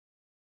enough.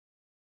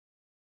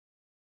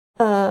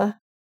 But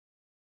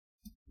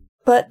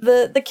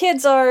the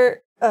kids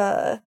are,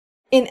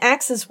 in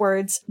Axe's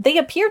words, they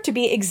appear to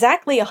be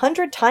exactly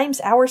 100 times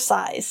our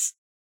size.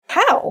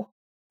 How?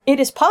 It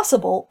is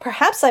possible.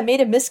 Perhaps I made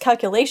a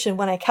miscalculation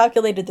when I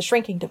calculated the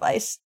shrinking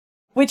device.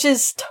 Which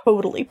is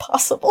totally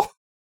possible.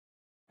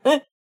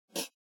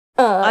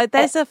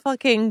 There's a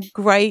fucking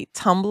great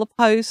Tumblr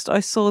post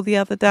I saw the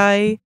other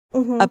day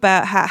Mhm.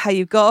 about how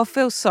you've got to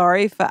feel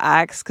sorry for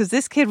Axe because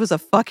this kid was a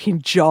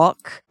fucking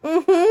jock.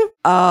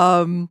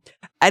 Mhm.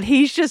 And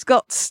he's just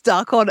got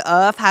stuck on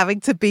Earth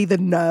having to be the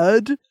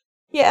nerd.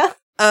 Yeah.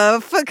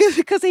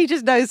 Because he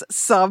just knows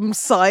some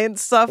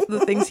science stuff,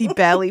 the things he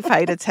barely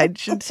paid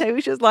attention to.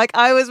 He's just like,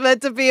 I was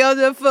meant to be on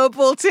the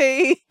football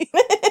team.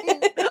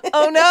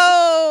 Oh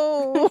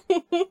no.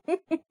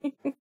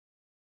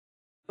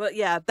 But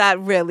yeah, that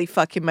really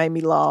fucking made me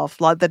laugh.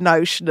 Like the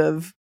notion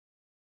of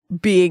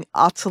being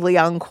utterly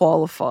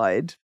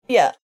unqualified.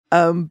 Yeah.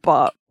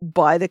 But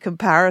by the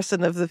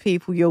comparison of the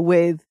people you're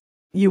with,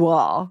 you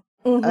are.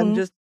 Mhm. And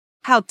just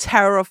how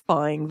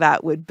terrifying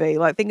that would be.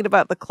 Like thinking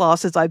about the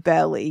classes I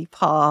barely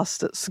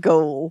passed at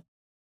school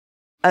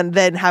and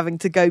then having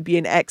to go be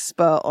an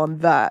expert on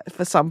that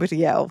for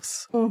somebody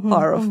else. Mhm,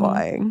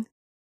 Horrifying.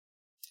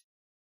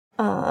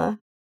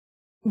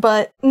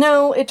 But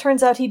no, it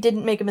turns out he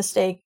didn't make a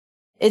mistake.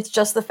 It's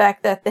just the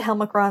fact that the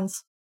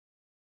Helmicrons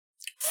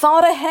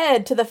thought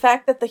ahead to the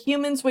fact that the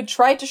humans would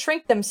try to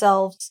shrink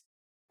themselves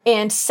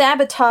and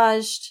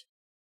sabotaged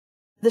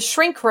the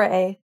shrink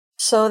ray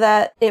so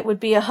that it would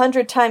be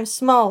 100 times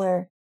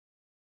smaller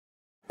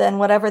than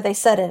whatever they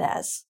set it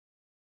as.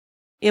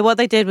 Yeah, what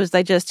they did was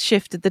they just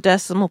shifted the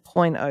decimal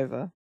point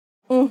over.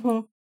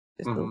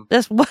 Mm-hmm.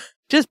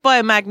 Just by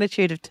a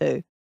magnitude of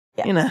 2.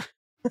 Yeah. You know.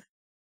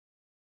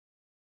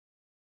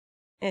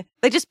 Yeah.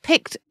 They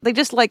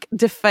just like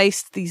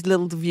defaced these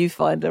little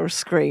viewfinder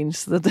screens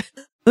so that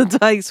the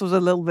dice was a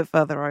little bit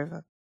further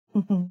over.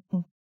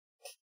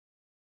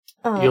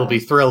 You'll be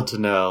thrilled to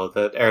know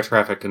that air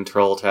traffic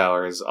control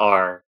towers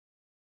are,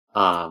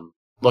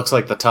 looks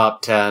like the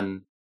top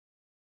 10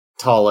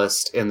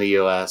 tallest in the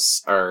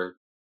US are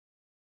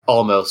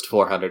almost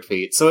 400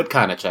 feet, so it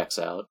kind of checks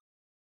out.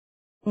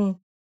 Mm.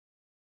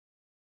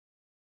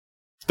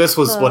 This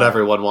was what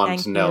everyone wanted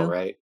thank to know, you.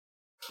 right?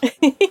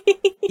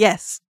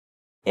 Yes.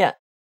 Yeah.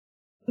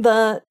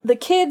 The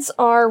kids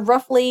are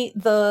roughly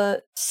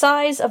the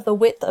size of the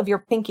width of your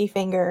pinky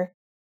finger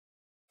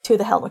to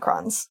the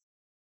Helmicrons.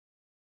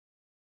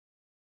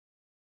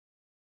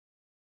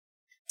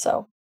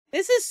 So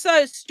This is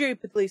so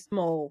stupidly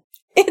small.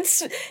 it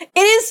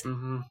is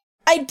Mm-hmm.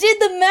 I did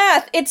the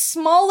math. It's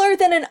smaller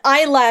than an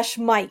eyelash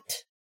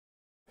mite.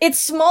 It's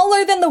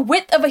smaller than the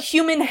width of a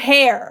human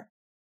hair.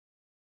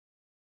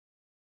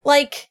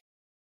 Like,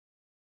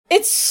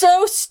 it's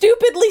so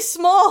stupidly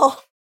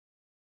small.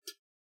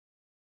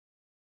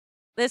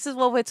 This is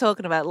what we're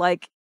talking about.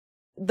 Like,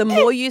 the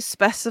more you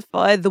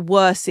specify, the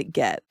worse it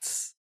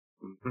gets.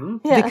 Mm-hmm.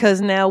 Yeah.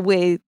 Because now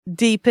we're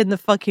deep in the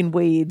fucking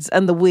weeds,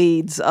 and the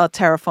weeds are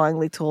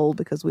terrifyingly tall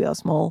because we are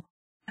small.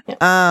 Yeah.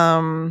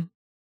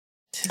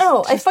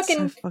 I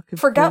fucking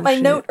forgot my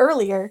bullshit. note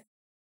earlier.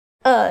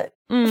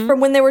 Mm. From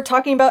when they were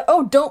talking about,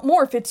 oh, don't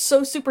morph, it's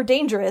so super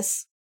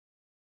dangerous.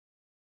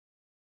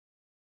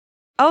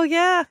 Oh,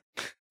 yeah.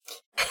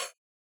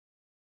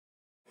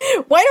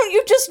 Why don't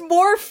you just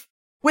morph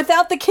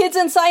without the kids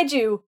inside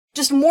you?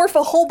 Just morph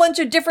a whole bunch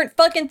of different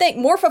fucking things.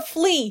 Morph a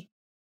flea.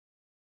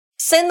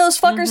 Send those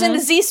fuckers into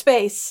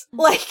Z-space.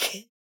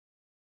 Like...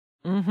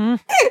 Mm-hmm.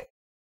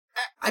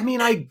 I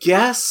mean, I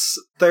guess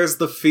there's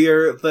the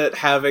fear that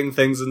having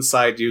things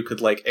inside you could,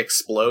 like,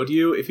 explode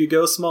you if you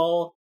go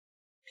small.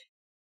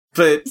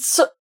 But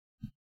So,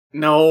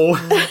 No.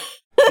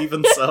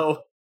 Even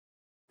so.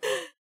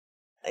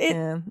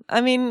 Yeah.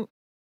 I mean,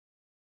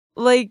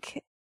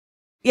 like,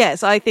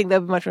 yes, I think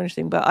that would be much more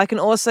interesting, but I can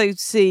also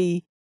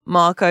see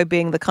Marco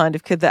being the kind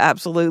of kid that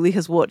absolutely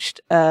has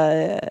watched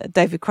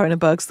David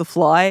Cronenberg's The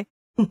Fly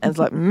and is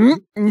like,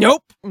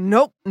 nope,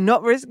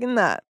 not risking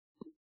that.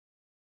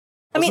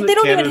 I mean, Wasn't they it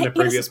don't canon even in a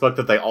previous book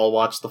that they all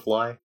watched The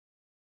Fly?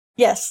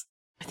 Yes.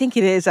 I think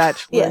it is,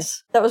 actually.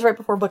 Yes. That was right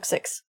before book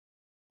 6.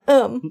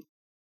 The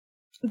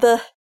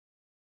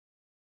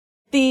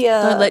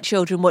Don't let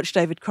children watch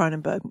David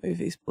Cronenberg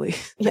movies,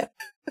 please. Yeah.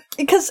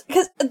 Because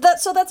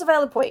that's a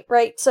valid point,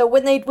 right? So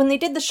when they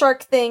did the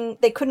shark thing,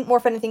 they couldn't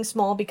morph anything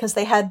small because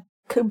they had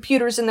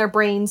computers in their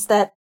brains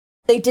that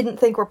they didn't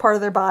think were part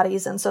of their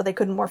bodies, and so they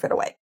couldn't morph it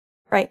away.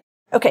 Right?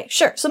 Okay,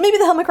 sure. So maybe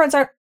the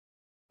Helmicrons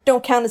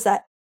don't count as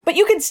that. But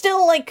you can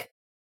still, like,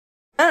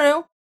 I don't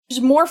know,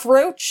 just morph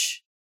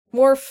roach,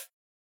 morph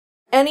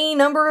any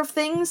number of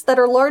things that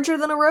are larger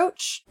than a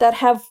roach, that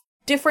have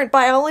different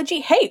biology.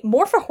 Hey,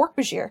 morph a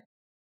Hork-Bajir.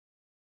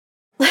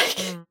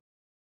 Like,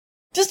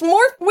 just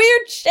morph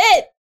weird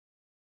shit!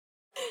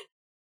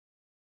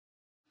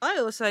 I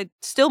also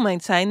still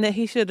maintain that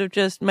he should have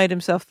just made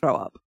himself throw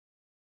up.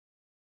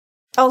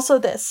 Also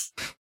this.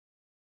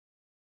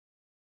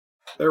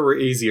 There were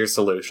easier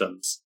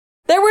solutions.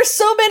 There were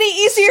so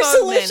many easier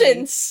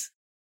solutions!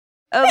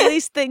 At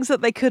least things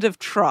that they could have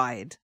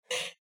tried.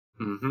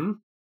 Mm-hmm.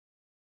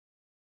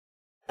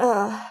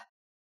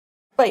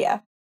 But yeah.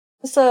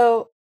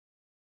 So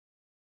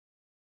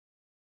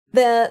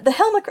they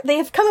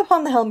have come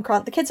upon the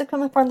Helmicron. The kids have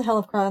come upon the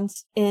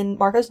Helmicrons in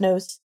Marco's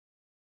nose.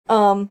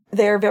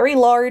 They're very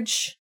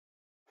large,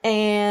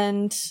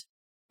 and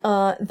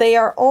they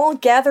are all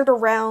gathered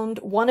around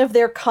one of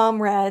their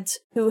comrades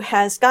who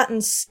has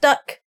gotten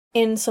stuck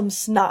in some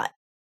snot.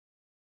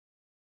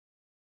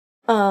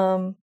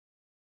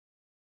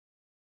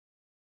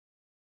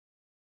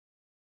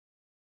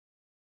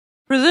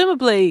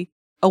 Presumably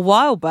a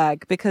while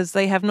back, because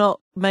they have not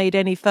made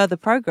any further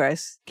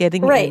progress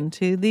getting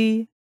into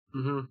the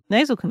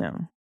nasal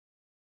canal.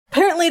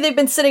 Apparently they've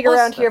been sitting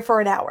around here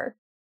for an hour.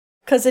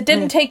 Because it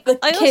didn't take the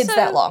kids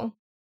that long.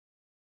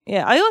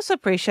 Yeah, I also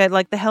appreciate,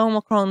 like, the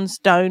Helmicrons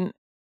don't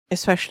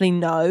especially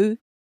know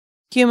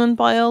human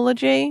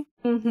biology.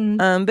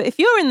 Mm-hmm. But if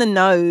you're in the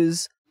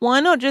nose,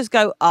 why not just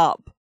go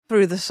up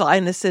through the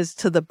sinuses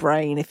to the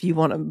brain if you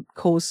want to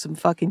cause some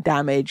fucking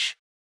damage?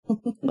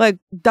 Like,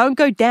 don't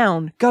go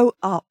down, go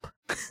up.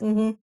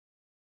 Mm-hmm.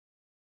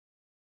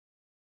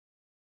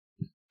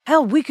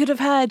 Hell, we could have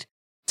had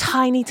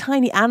tiny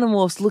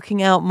animals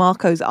looking out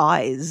Marco's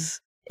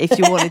eyes if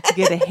you wanted to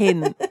get a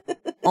hint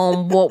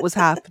on what was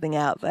happening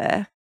out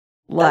there.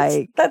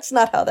 Like, that's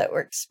not how that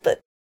works,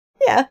 but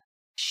yeah.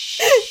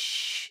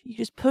 Shh, you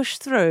just push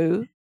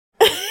through.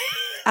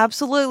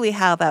 Absolutely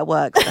how that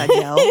works,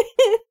 Danielle.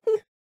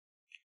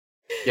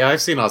 Yeah,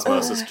 I've seen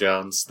Osmosis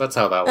Jones. That's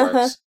how that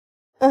works.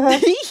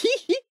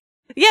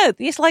 Yeah,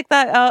 it's like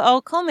that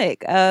old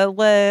comic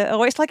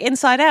or it's like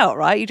Inside Out,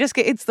 right? You just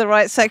get into the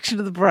right section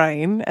of the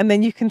brain and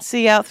then you can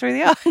see out through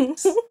the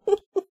eyes.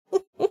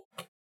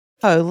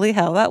 Totally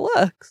how that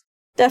works.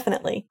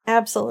 Definitely.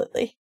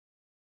 Absolutely.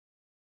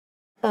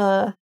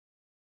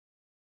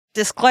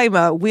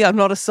 Disclaimer, we are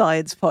not a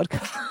science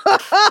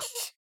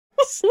podcast.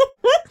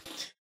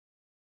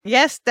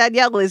 Yes,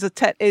 Danielle is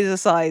a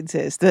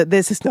scientist.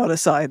 This is not a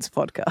science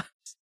podcast.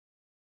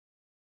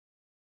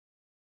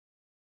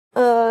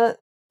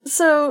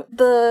 So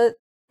the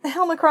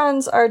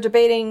Helmicrons are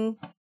debating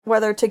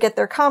whether to get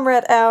their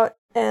comrade out,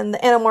 and the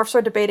Animorphs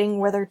are debating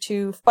whether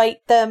to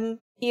fight them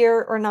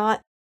here or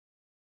not.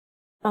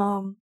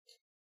 And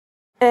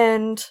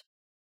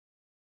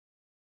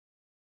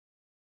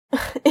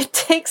it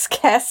takes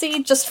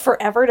Cassie just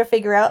forever to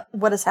figure out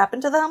what has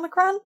happened to the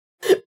Helmicron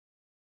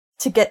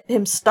to get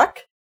him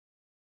stuck.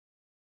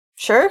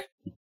 Sure.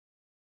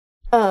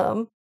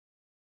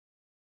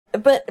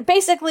 But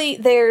basically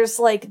there's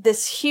like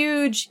this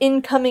huge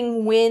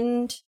incoming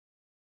wind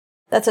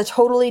that's a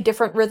totally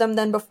different rhythm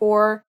than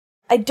before.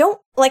 I don't,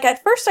 like,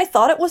 at first I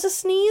thought it was a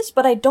sneeze,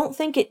 but I don't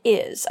think it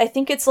is. I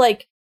think it's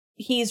like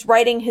he's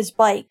riding his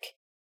bike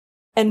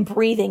and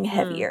breathing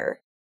heavier.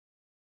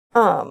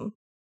 But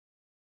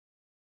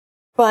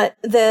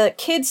the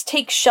kids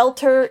take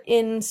shelter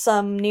in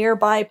some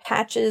nearby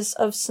patches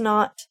of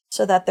snot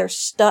so that they're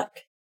stuck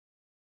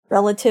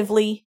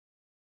relatively.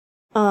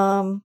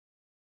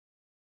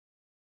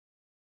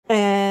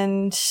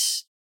 And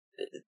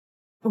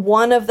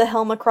one of the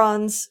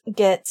Helmicrons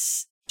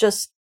gets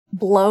just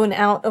blown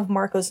out of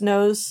Marco's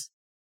nose.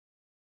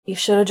 You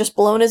should have just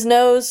blown his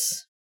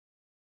nose.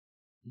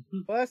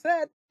 What's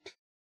that?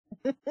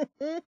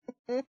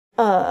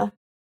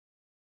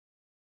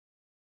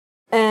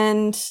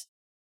 And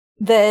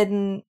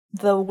then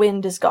the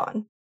wind is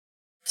gone.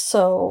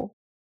 So,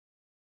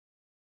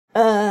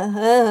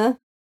 who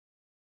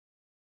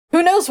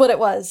knows what it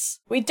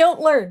was? We don't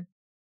learn.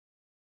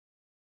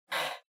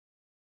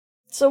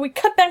 So we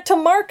cut back to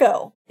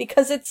Marco,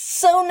 because it's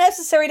so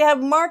necessary to have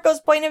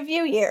Marco's point of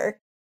view here.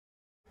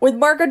 with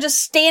Marco just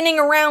standing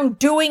around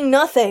doing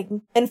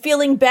nothing and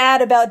feeling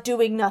bad about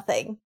doing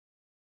nothing.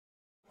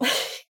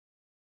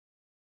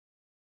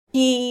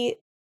 He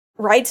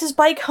rides his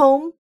bike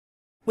home,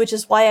 which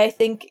is why I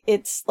think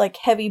it's like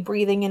heavy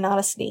breathing and not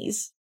a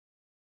sneeze.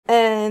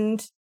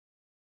 And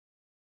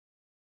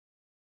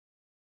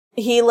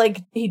he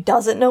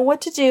doesn't know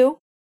what to do.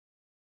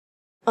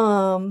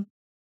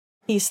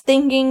 He's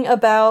thinking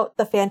about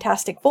the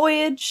Fantastic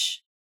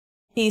Voyage.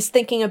 He's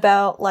thinking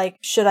about, like,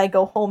 should I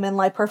go home and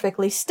lie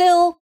perfectly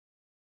still?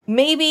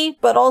 Maybe,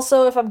 but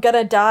also if I'm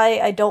gonna die,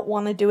 I don't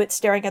want to do it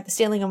staring at the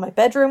ceiling of my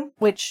bedroom,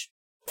 which,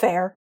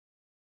 fair.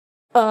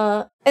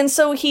 And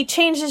so he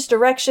changes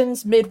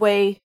directions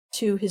midway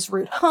to his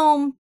route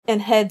home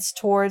and heads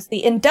towards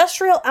the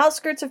industrial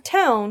outskirts of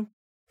town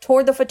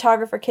toward the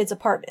photographer kid's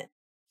apartment.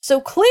 So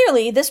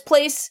clearly, this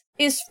place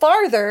is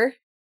farther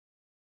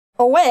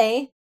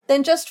away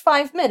than just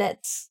 5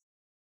 minutes.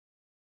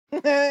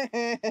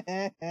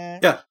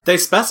 Yeah, they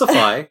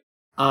specify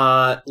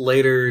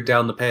later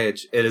down the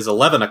page, it is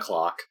 11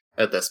 o'clock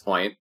at this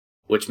point,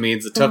 which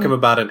means it took him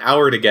about an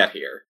hour to get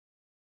here.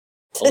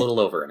 A little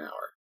over an hour.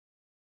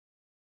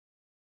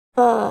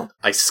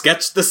 I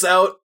sketched this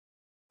out.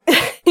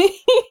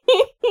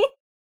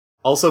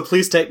 Also,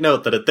 please take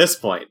note that at this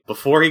point,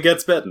 before he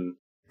gets bitten,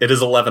 it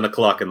is 11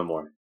 o'clock in the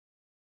morning.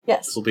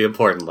 Yes. This will be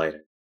important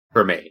later.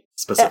 For me,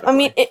 specifically. I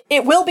mean,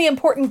 it will be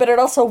important, but it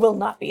also will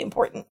not be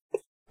important.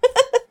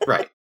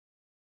 Right.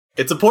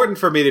 It's important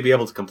for me to be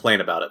able to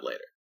complain about it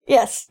later.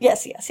 Yes.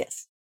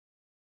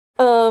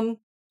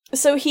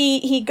 So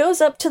he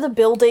goes up to the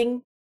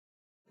building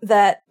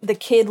that the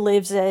kid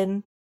lives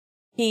in.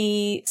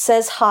 He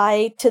says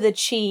hi to the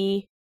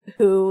Chi,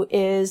 who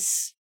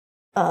is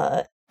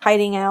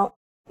hiding out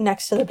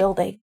next to the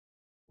building,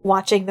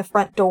 watching the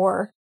front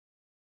door.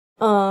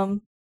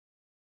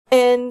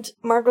 And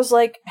Marco's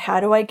like, how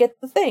do I get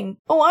the thing?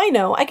 Oh, I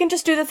know. I can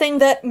just do the thing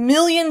that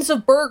millions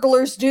of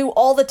burglars do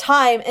all the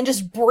time and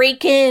just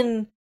break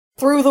in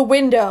through the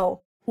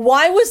window.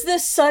 Why was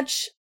this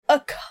such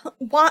a...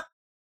 Why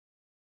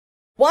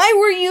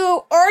were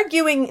you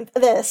arguing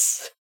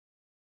this?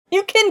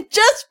 You can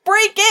just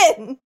break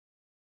in!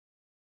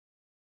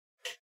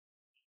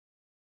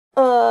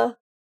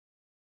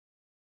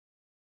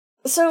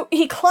 So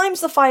he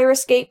climbs the fire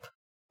escape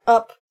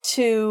up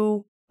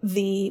to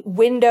the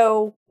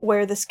window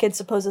where this kid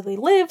supposedly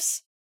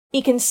lives.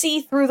 He can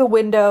see through the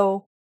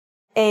window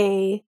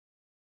a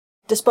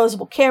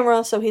disposable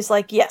camera, so he's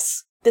like,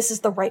 yes, this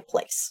is the right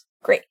place.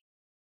 Great.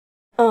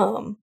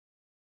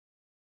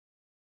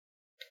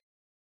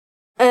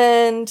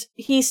 And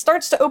he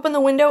starts to open the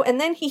window, and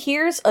then he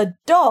hears a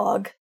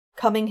dog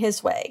coming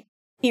his way.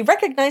 He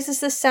recognizes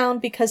this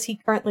sound because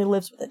he currently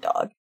lives with a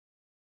dog.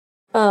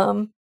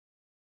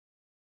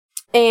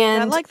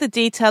 And I like the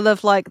detail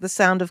of, like, the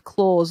sound of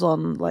claws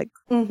on, like,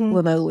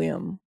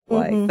 linoleum.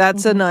 Like,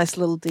 that's a nice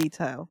little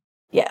detail.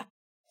 Yeah.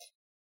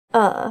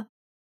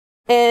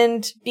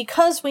 And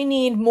because we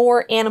need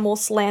more animal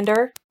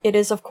slander, it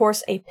is, of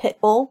course, a pit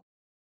bull.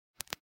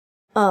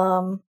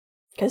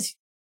 Because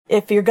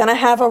if you're gonna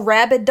have a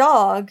rabid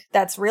dog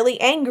that's really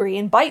angry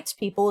and bites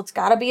people, it's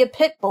gotta be a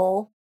pit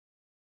bull.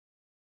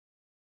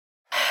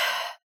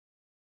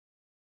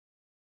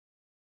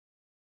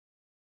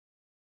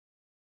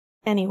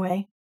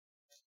 Anyway.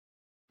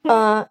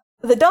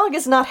 The dog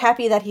is not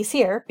happy that he's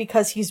here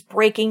because he's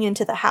breaking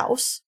into the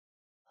house.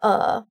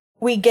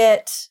 We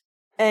get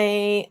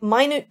a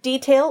minute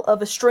detail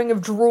of a string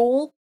of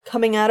drool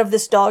coming out of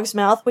this dog's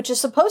mouth, which is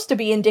supposed to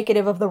be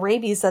indicative of the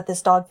rabies that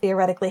this dog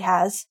theoretically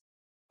has.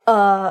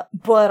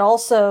 But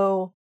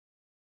also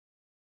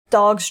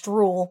dog's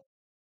drool.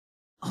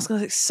 I was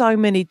gonna say, so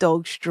many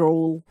dogs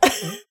drool.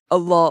 A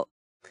lot.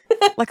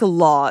 Like, a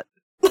lot.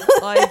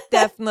 I've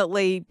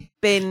definitely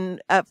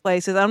been at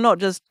places, I'm not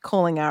just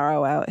calling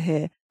Arrow out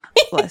here.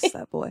 Bless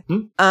that boy.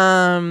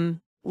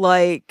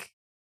 Like,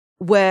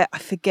 where, I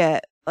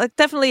forget, like,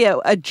 definitely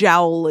a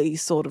jowly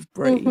sort of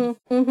breed.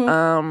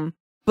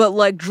 But,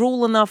 like,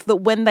 drool enough that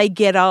when they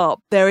get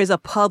up, there is a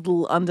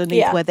puddle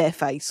underneath where their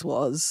face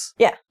was.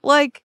 Yeah.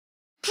 Like,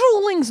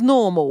 drooling's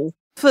normal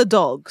for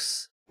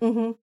dogs.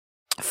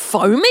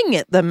 Foaming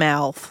at the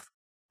mouth,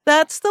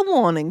 that's the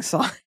warning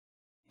sign.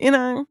 You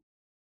know?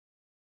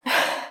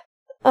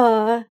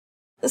 So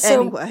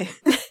anyway.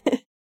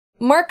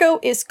 Marco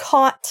is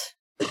caught.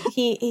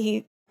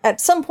 He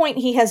at some point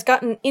he has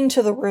gotten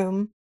into the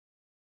room.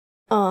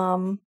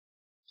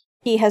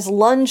 He has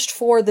lunged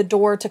for the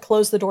door to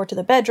close the door to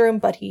the bedroom,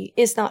 but he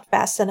is not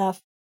fast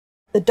enough.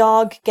 The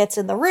dog gets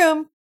in the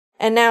room,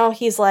 and now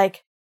he's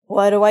like,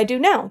 what do I do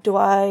now? Do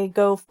I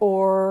go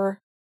for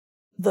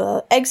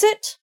the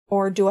exit?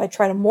 Or do I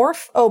try to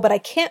morph? Oh, but I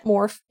can't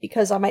morph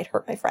because I might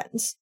hurt my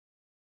friends.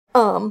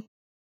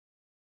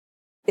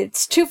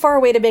 It's too far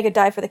away to make a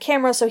dive for the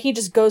camera, so he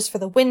just goes for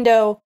the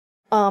window,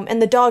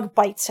 and the dog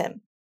bites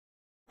him,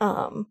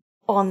 on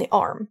the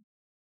arm.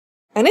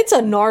 And it's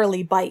a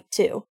gnarly bite,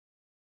 too.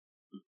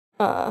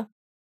 And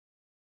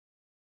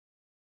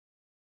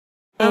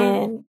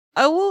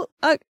I will,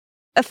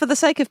 for the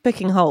sake of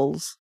picking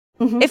holes,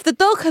 Mhm. If the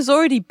dog has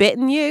already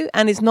bitten you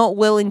and is not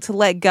willing to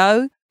let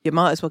go, you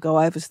might as well go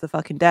over to the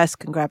fucking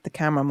desk and grab the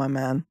camera, my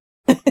man.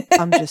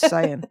 I'm just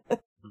saying.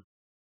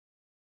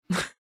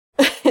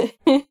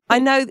 I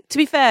know, to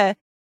be fair,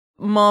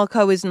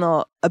 Marco is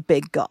not a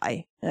big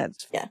guy.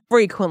 That's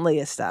frequently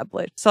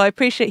established. So I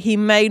appreciate he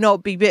may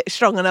not be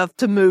strong enough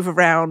to move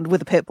around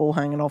with a pit bull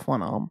hanging off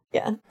one arm.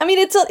 Yeah. I mean,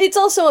 it's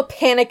also a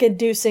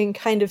panic-inducing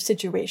kind of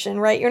situation,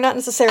 right? You're not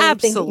necessarily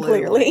thinking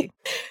clearly.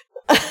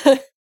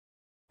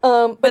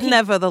 But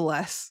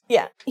nevertheless.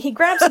 Yeah. He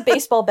grabs a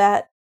baseball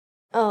bat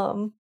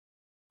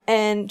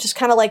and just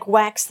kind of like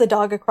whacks the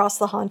dog across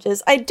the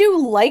haunches. I do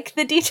like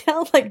the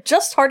detail, like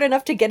just hard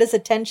enough to get his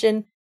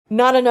attention,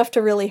 not enough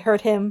to really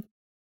hurt him.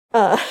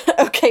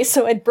 Okay,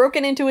 so I'd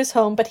broken into his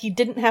home, but he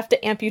didn't have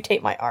to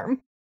amputate my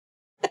arm.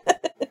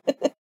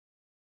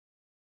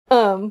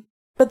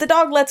 But the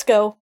dog lets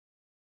go.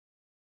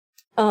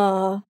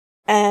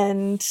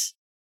 And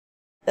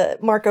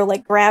Marco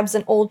like grabs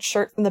an old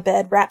shirt from the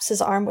bed, wraps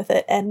his arm with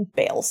it, and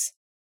bails.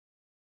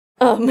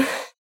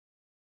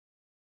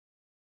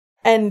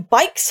 And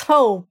bikes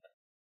home.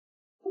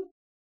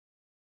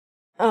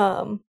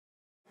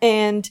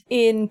 And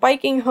in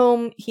biking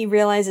home, he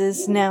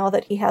realizes now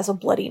that he has a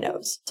bloody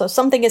nose. So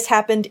something has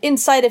happened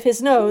inside of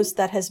his nose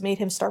that has made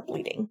him start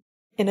bleeding,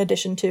 in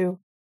addition to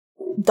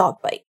dog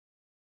bite.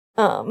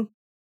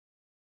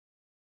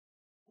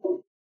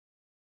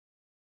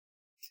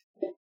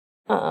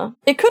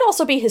 It could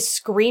also be his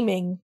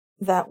screaming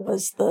that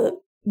was the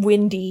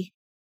windy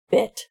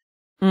bit,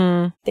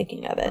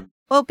 thinking of it.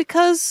 Well,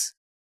 because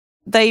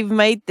they've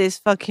made this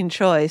fucking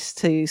choice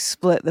to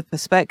split the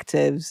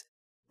perspectives,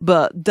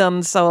 but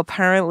done so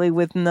apparently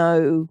with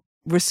no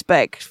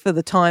respect for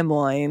the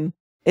timeline,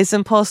 it's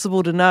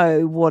impossible to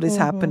know what is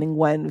happening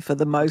when, for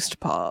the most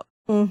part.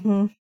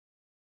 Mm-hmm.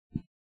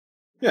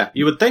 Yeah,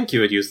 you would think you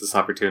would use this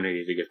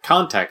opportunity to give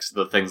context to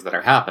the things that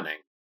are happening.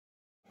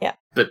 Yeah.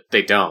 But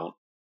they don't.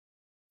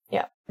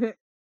 Yeah.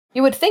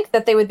 You would think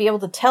that they would be able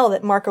to tell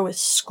that Marco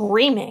is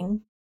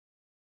screaming,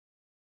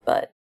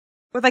 but...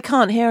 Well, they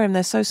can't hear him.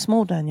 They're so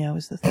small, Danielle,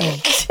 is the thing.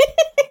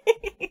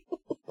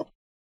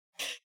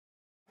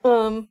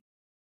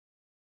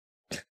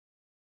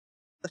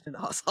 Such an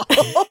asshole.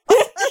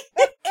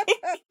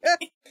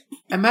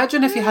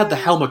 Imagine if you had the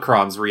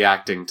Helmicrons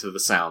reacting to the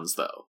sounds,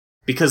 though.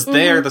 Because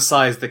they're the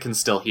size that can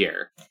still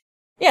hear.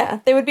 Yeah,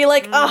 they would be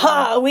like,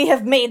 aha, we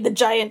have made the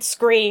giant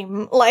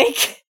scream.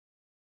 Like...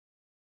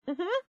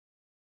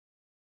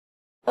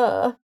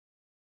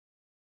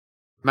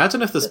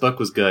 Imagine if this book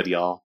was good,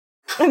 y'all.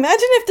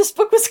 Imagine if this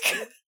book was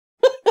good.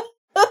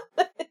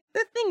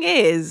 The thing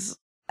is,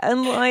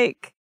 and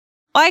like,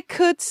 I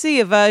could see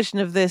a version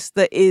of this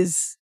that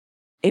is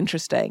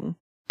interesting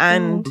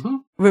and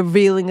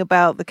revealing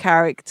about the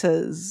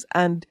characters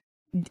and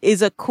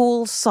is a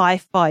cool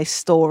sci-fi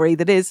story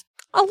that is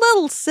a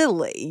little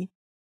silly,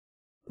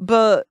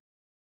 but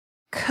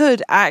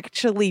could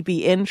actually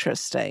be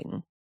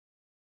interesting.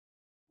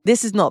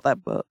 This is not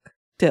that book,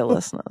 dear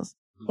listeners.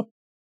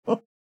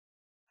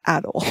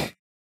 At all.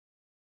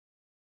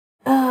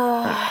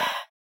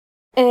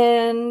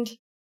 And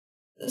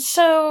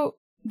so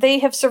they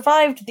have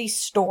survived the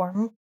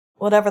storm,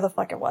 whatever the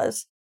fuck it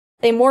was.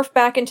 They morph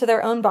back into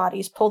their own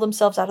bodies, pull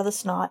themselves out of the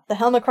snot. The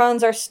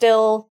Helmicrons are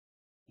still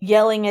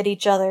yelling at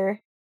each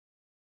other.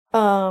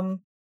 And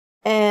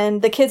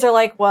the kids are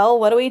like, well,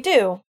 what do we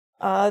do?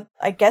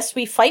 I guess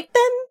we fight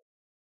them?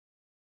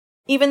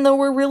 Even though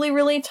we're really,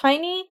 really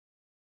tiny?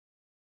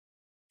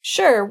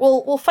 Sure,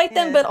 we'll fight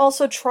them, but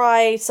also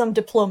try some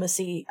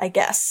diplomacy, I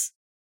guess.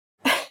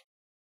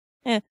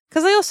 Yeah,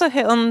 because they also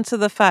hit on to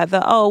the fact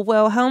that, oh,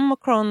 well,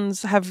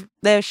 Helmicrons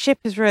their ship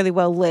is really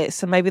well lit,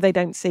 so maybe they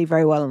don't see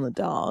very well in the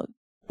dark.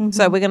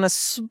 So we're going to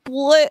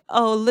split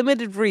our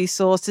limited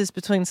resources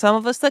between some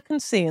of us that can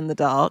see in the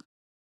dark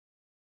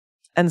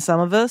and some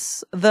of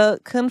us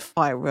that can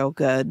fight real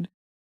good.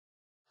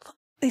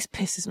 This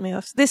pisses me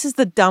off. This is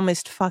the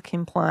dumbest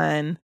fucking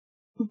plan.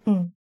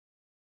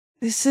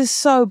 This is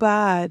so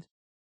bad.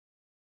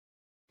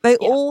 They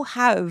all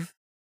have,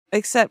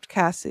 except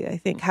Cassie, I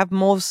think, have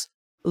morphs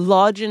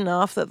large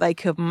enough that they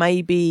could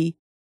maybe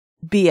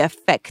be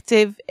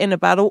effective in a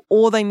battle,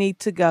 or they need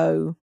to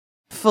go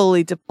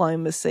fully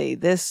diplomacy.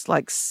 This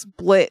like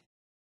split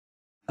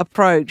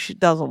approach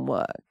doesn't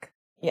work.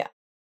 Yeah.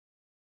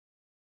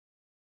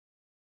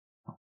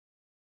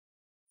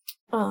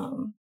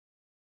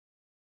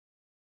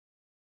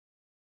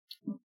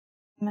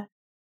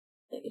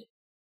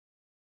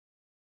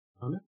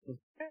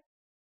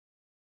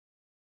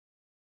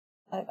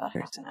 About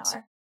half an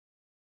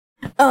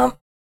hour.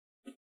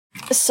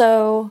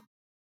 So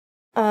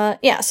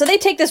they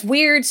take this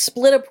weird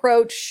split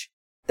approach.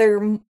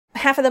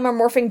 Half of them are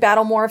morphing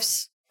battle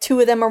morphs, 2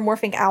 of them are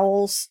morphing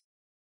owls,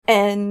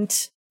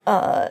 and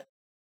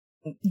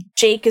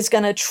Jake is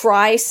gonna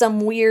try some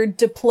weird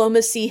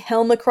diplomacy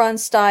Helmicron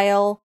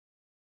style.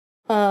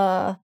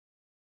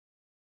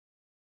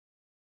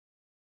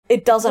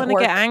 it doesn't want to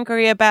work. get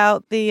angry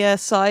about the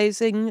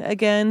sizing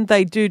again.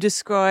 They do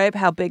describe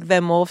how big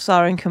their morphs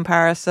are in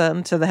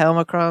comparison to the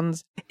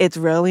Helmicrons. It's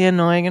really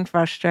annoying and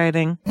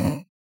frustrating.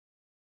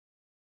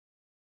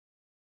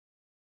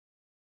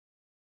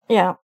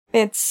 Yeah,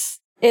 it's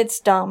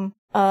dumb.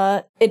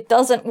 It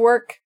doesn't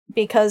work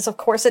because, of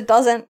course, it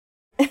doesn't.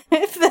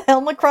 If the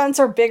Helmicrons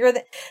are bigger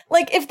than...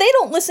 Like, if they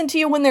don't listen to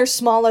you when they're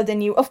smaller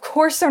than you, of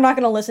course they're not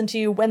going to listen to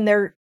you when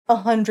they're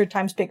 100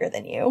 times bigger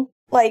than you.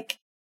 Like...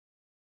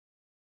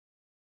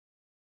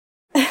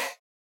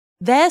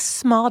 They're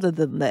smarter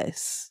than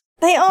this.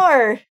 They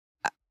are!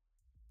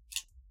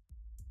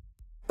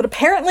 But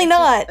apparently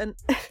not.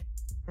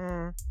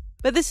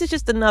 But this is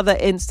just another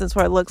instance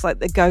where it looks like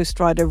the Ghost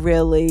Rider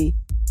really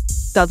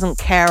doesn't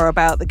care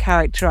about the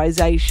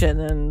characterization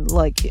and,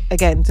 like,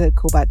 again, to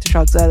call back to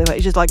Shrug's earlier,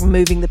 it's just like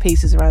moving the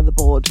pieces around the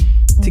board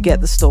to get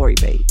the story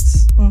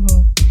beats.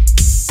 Mm-hmm.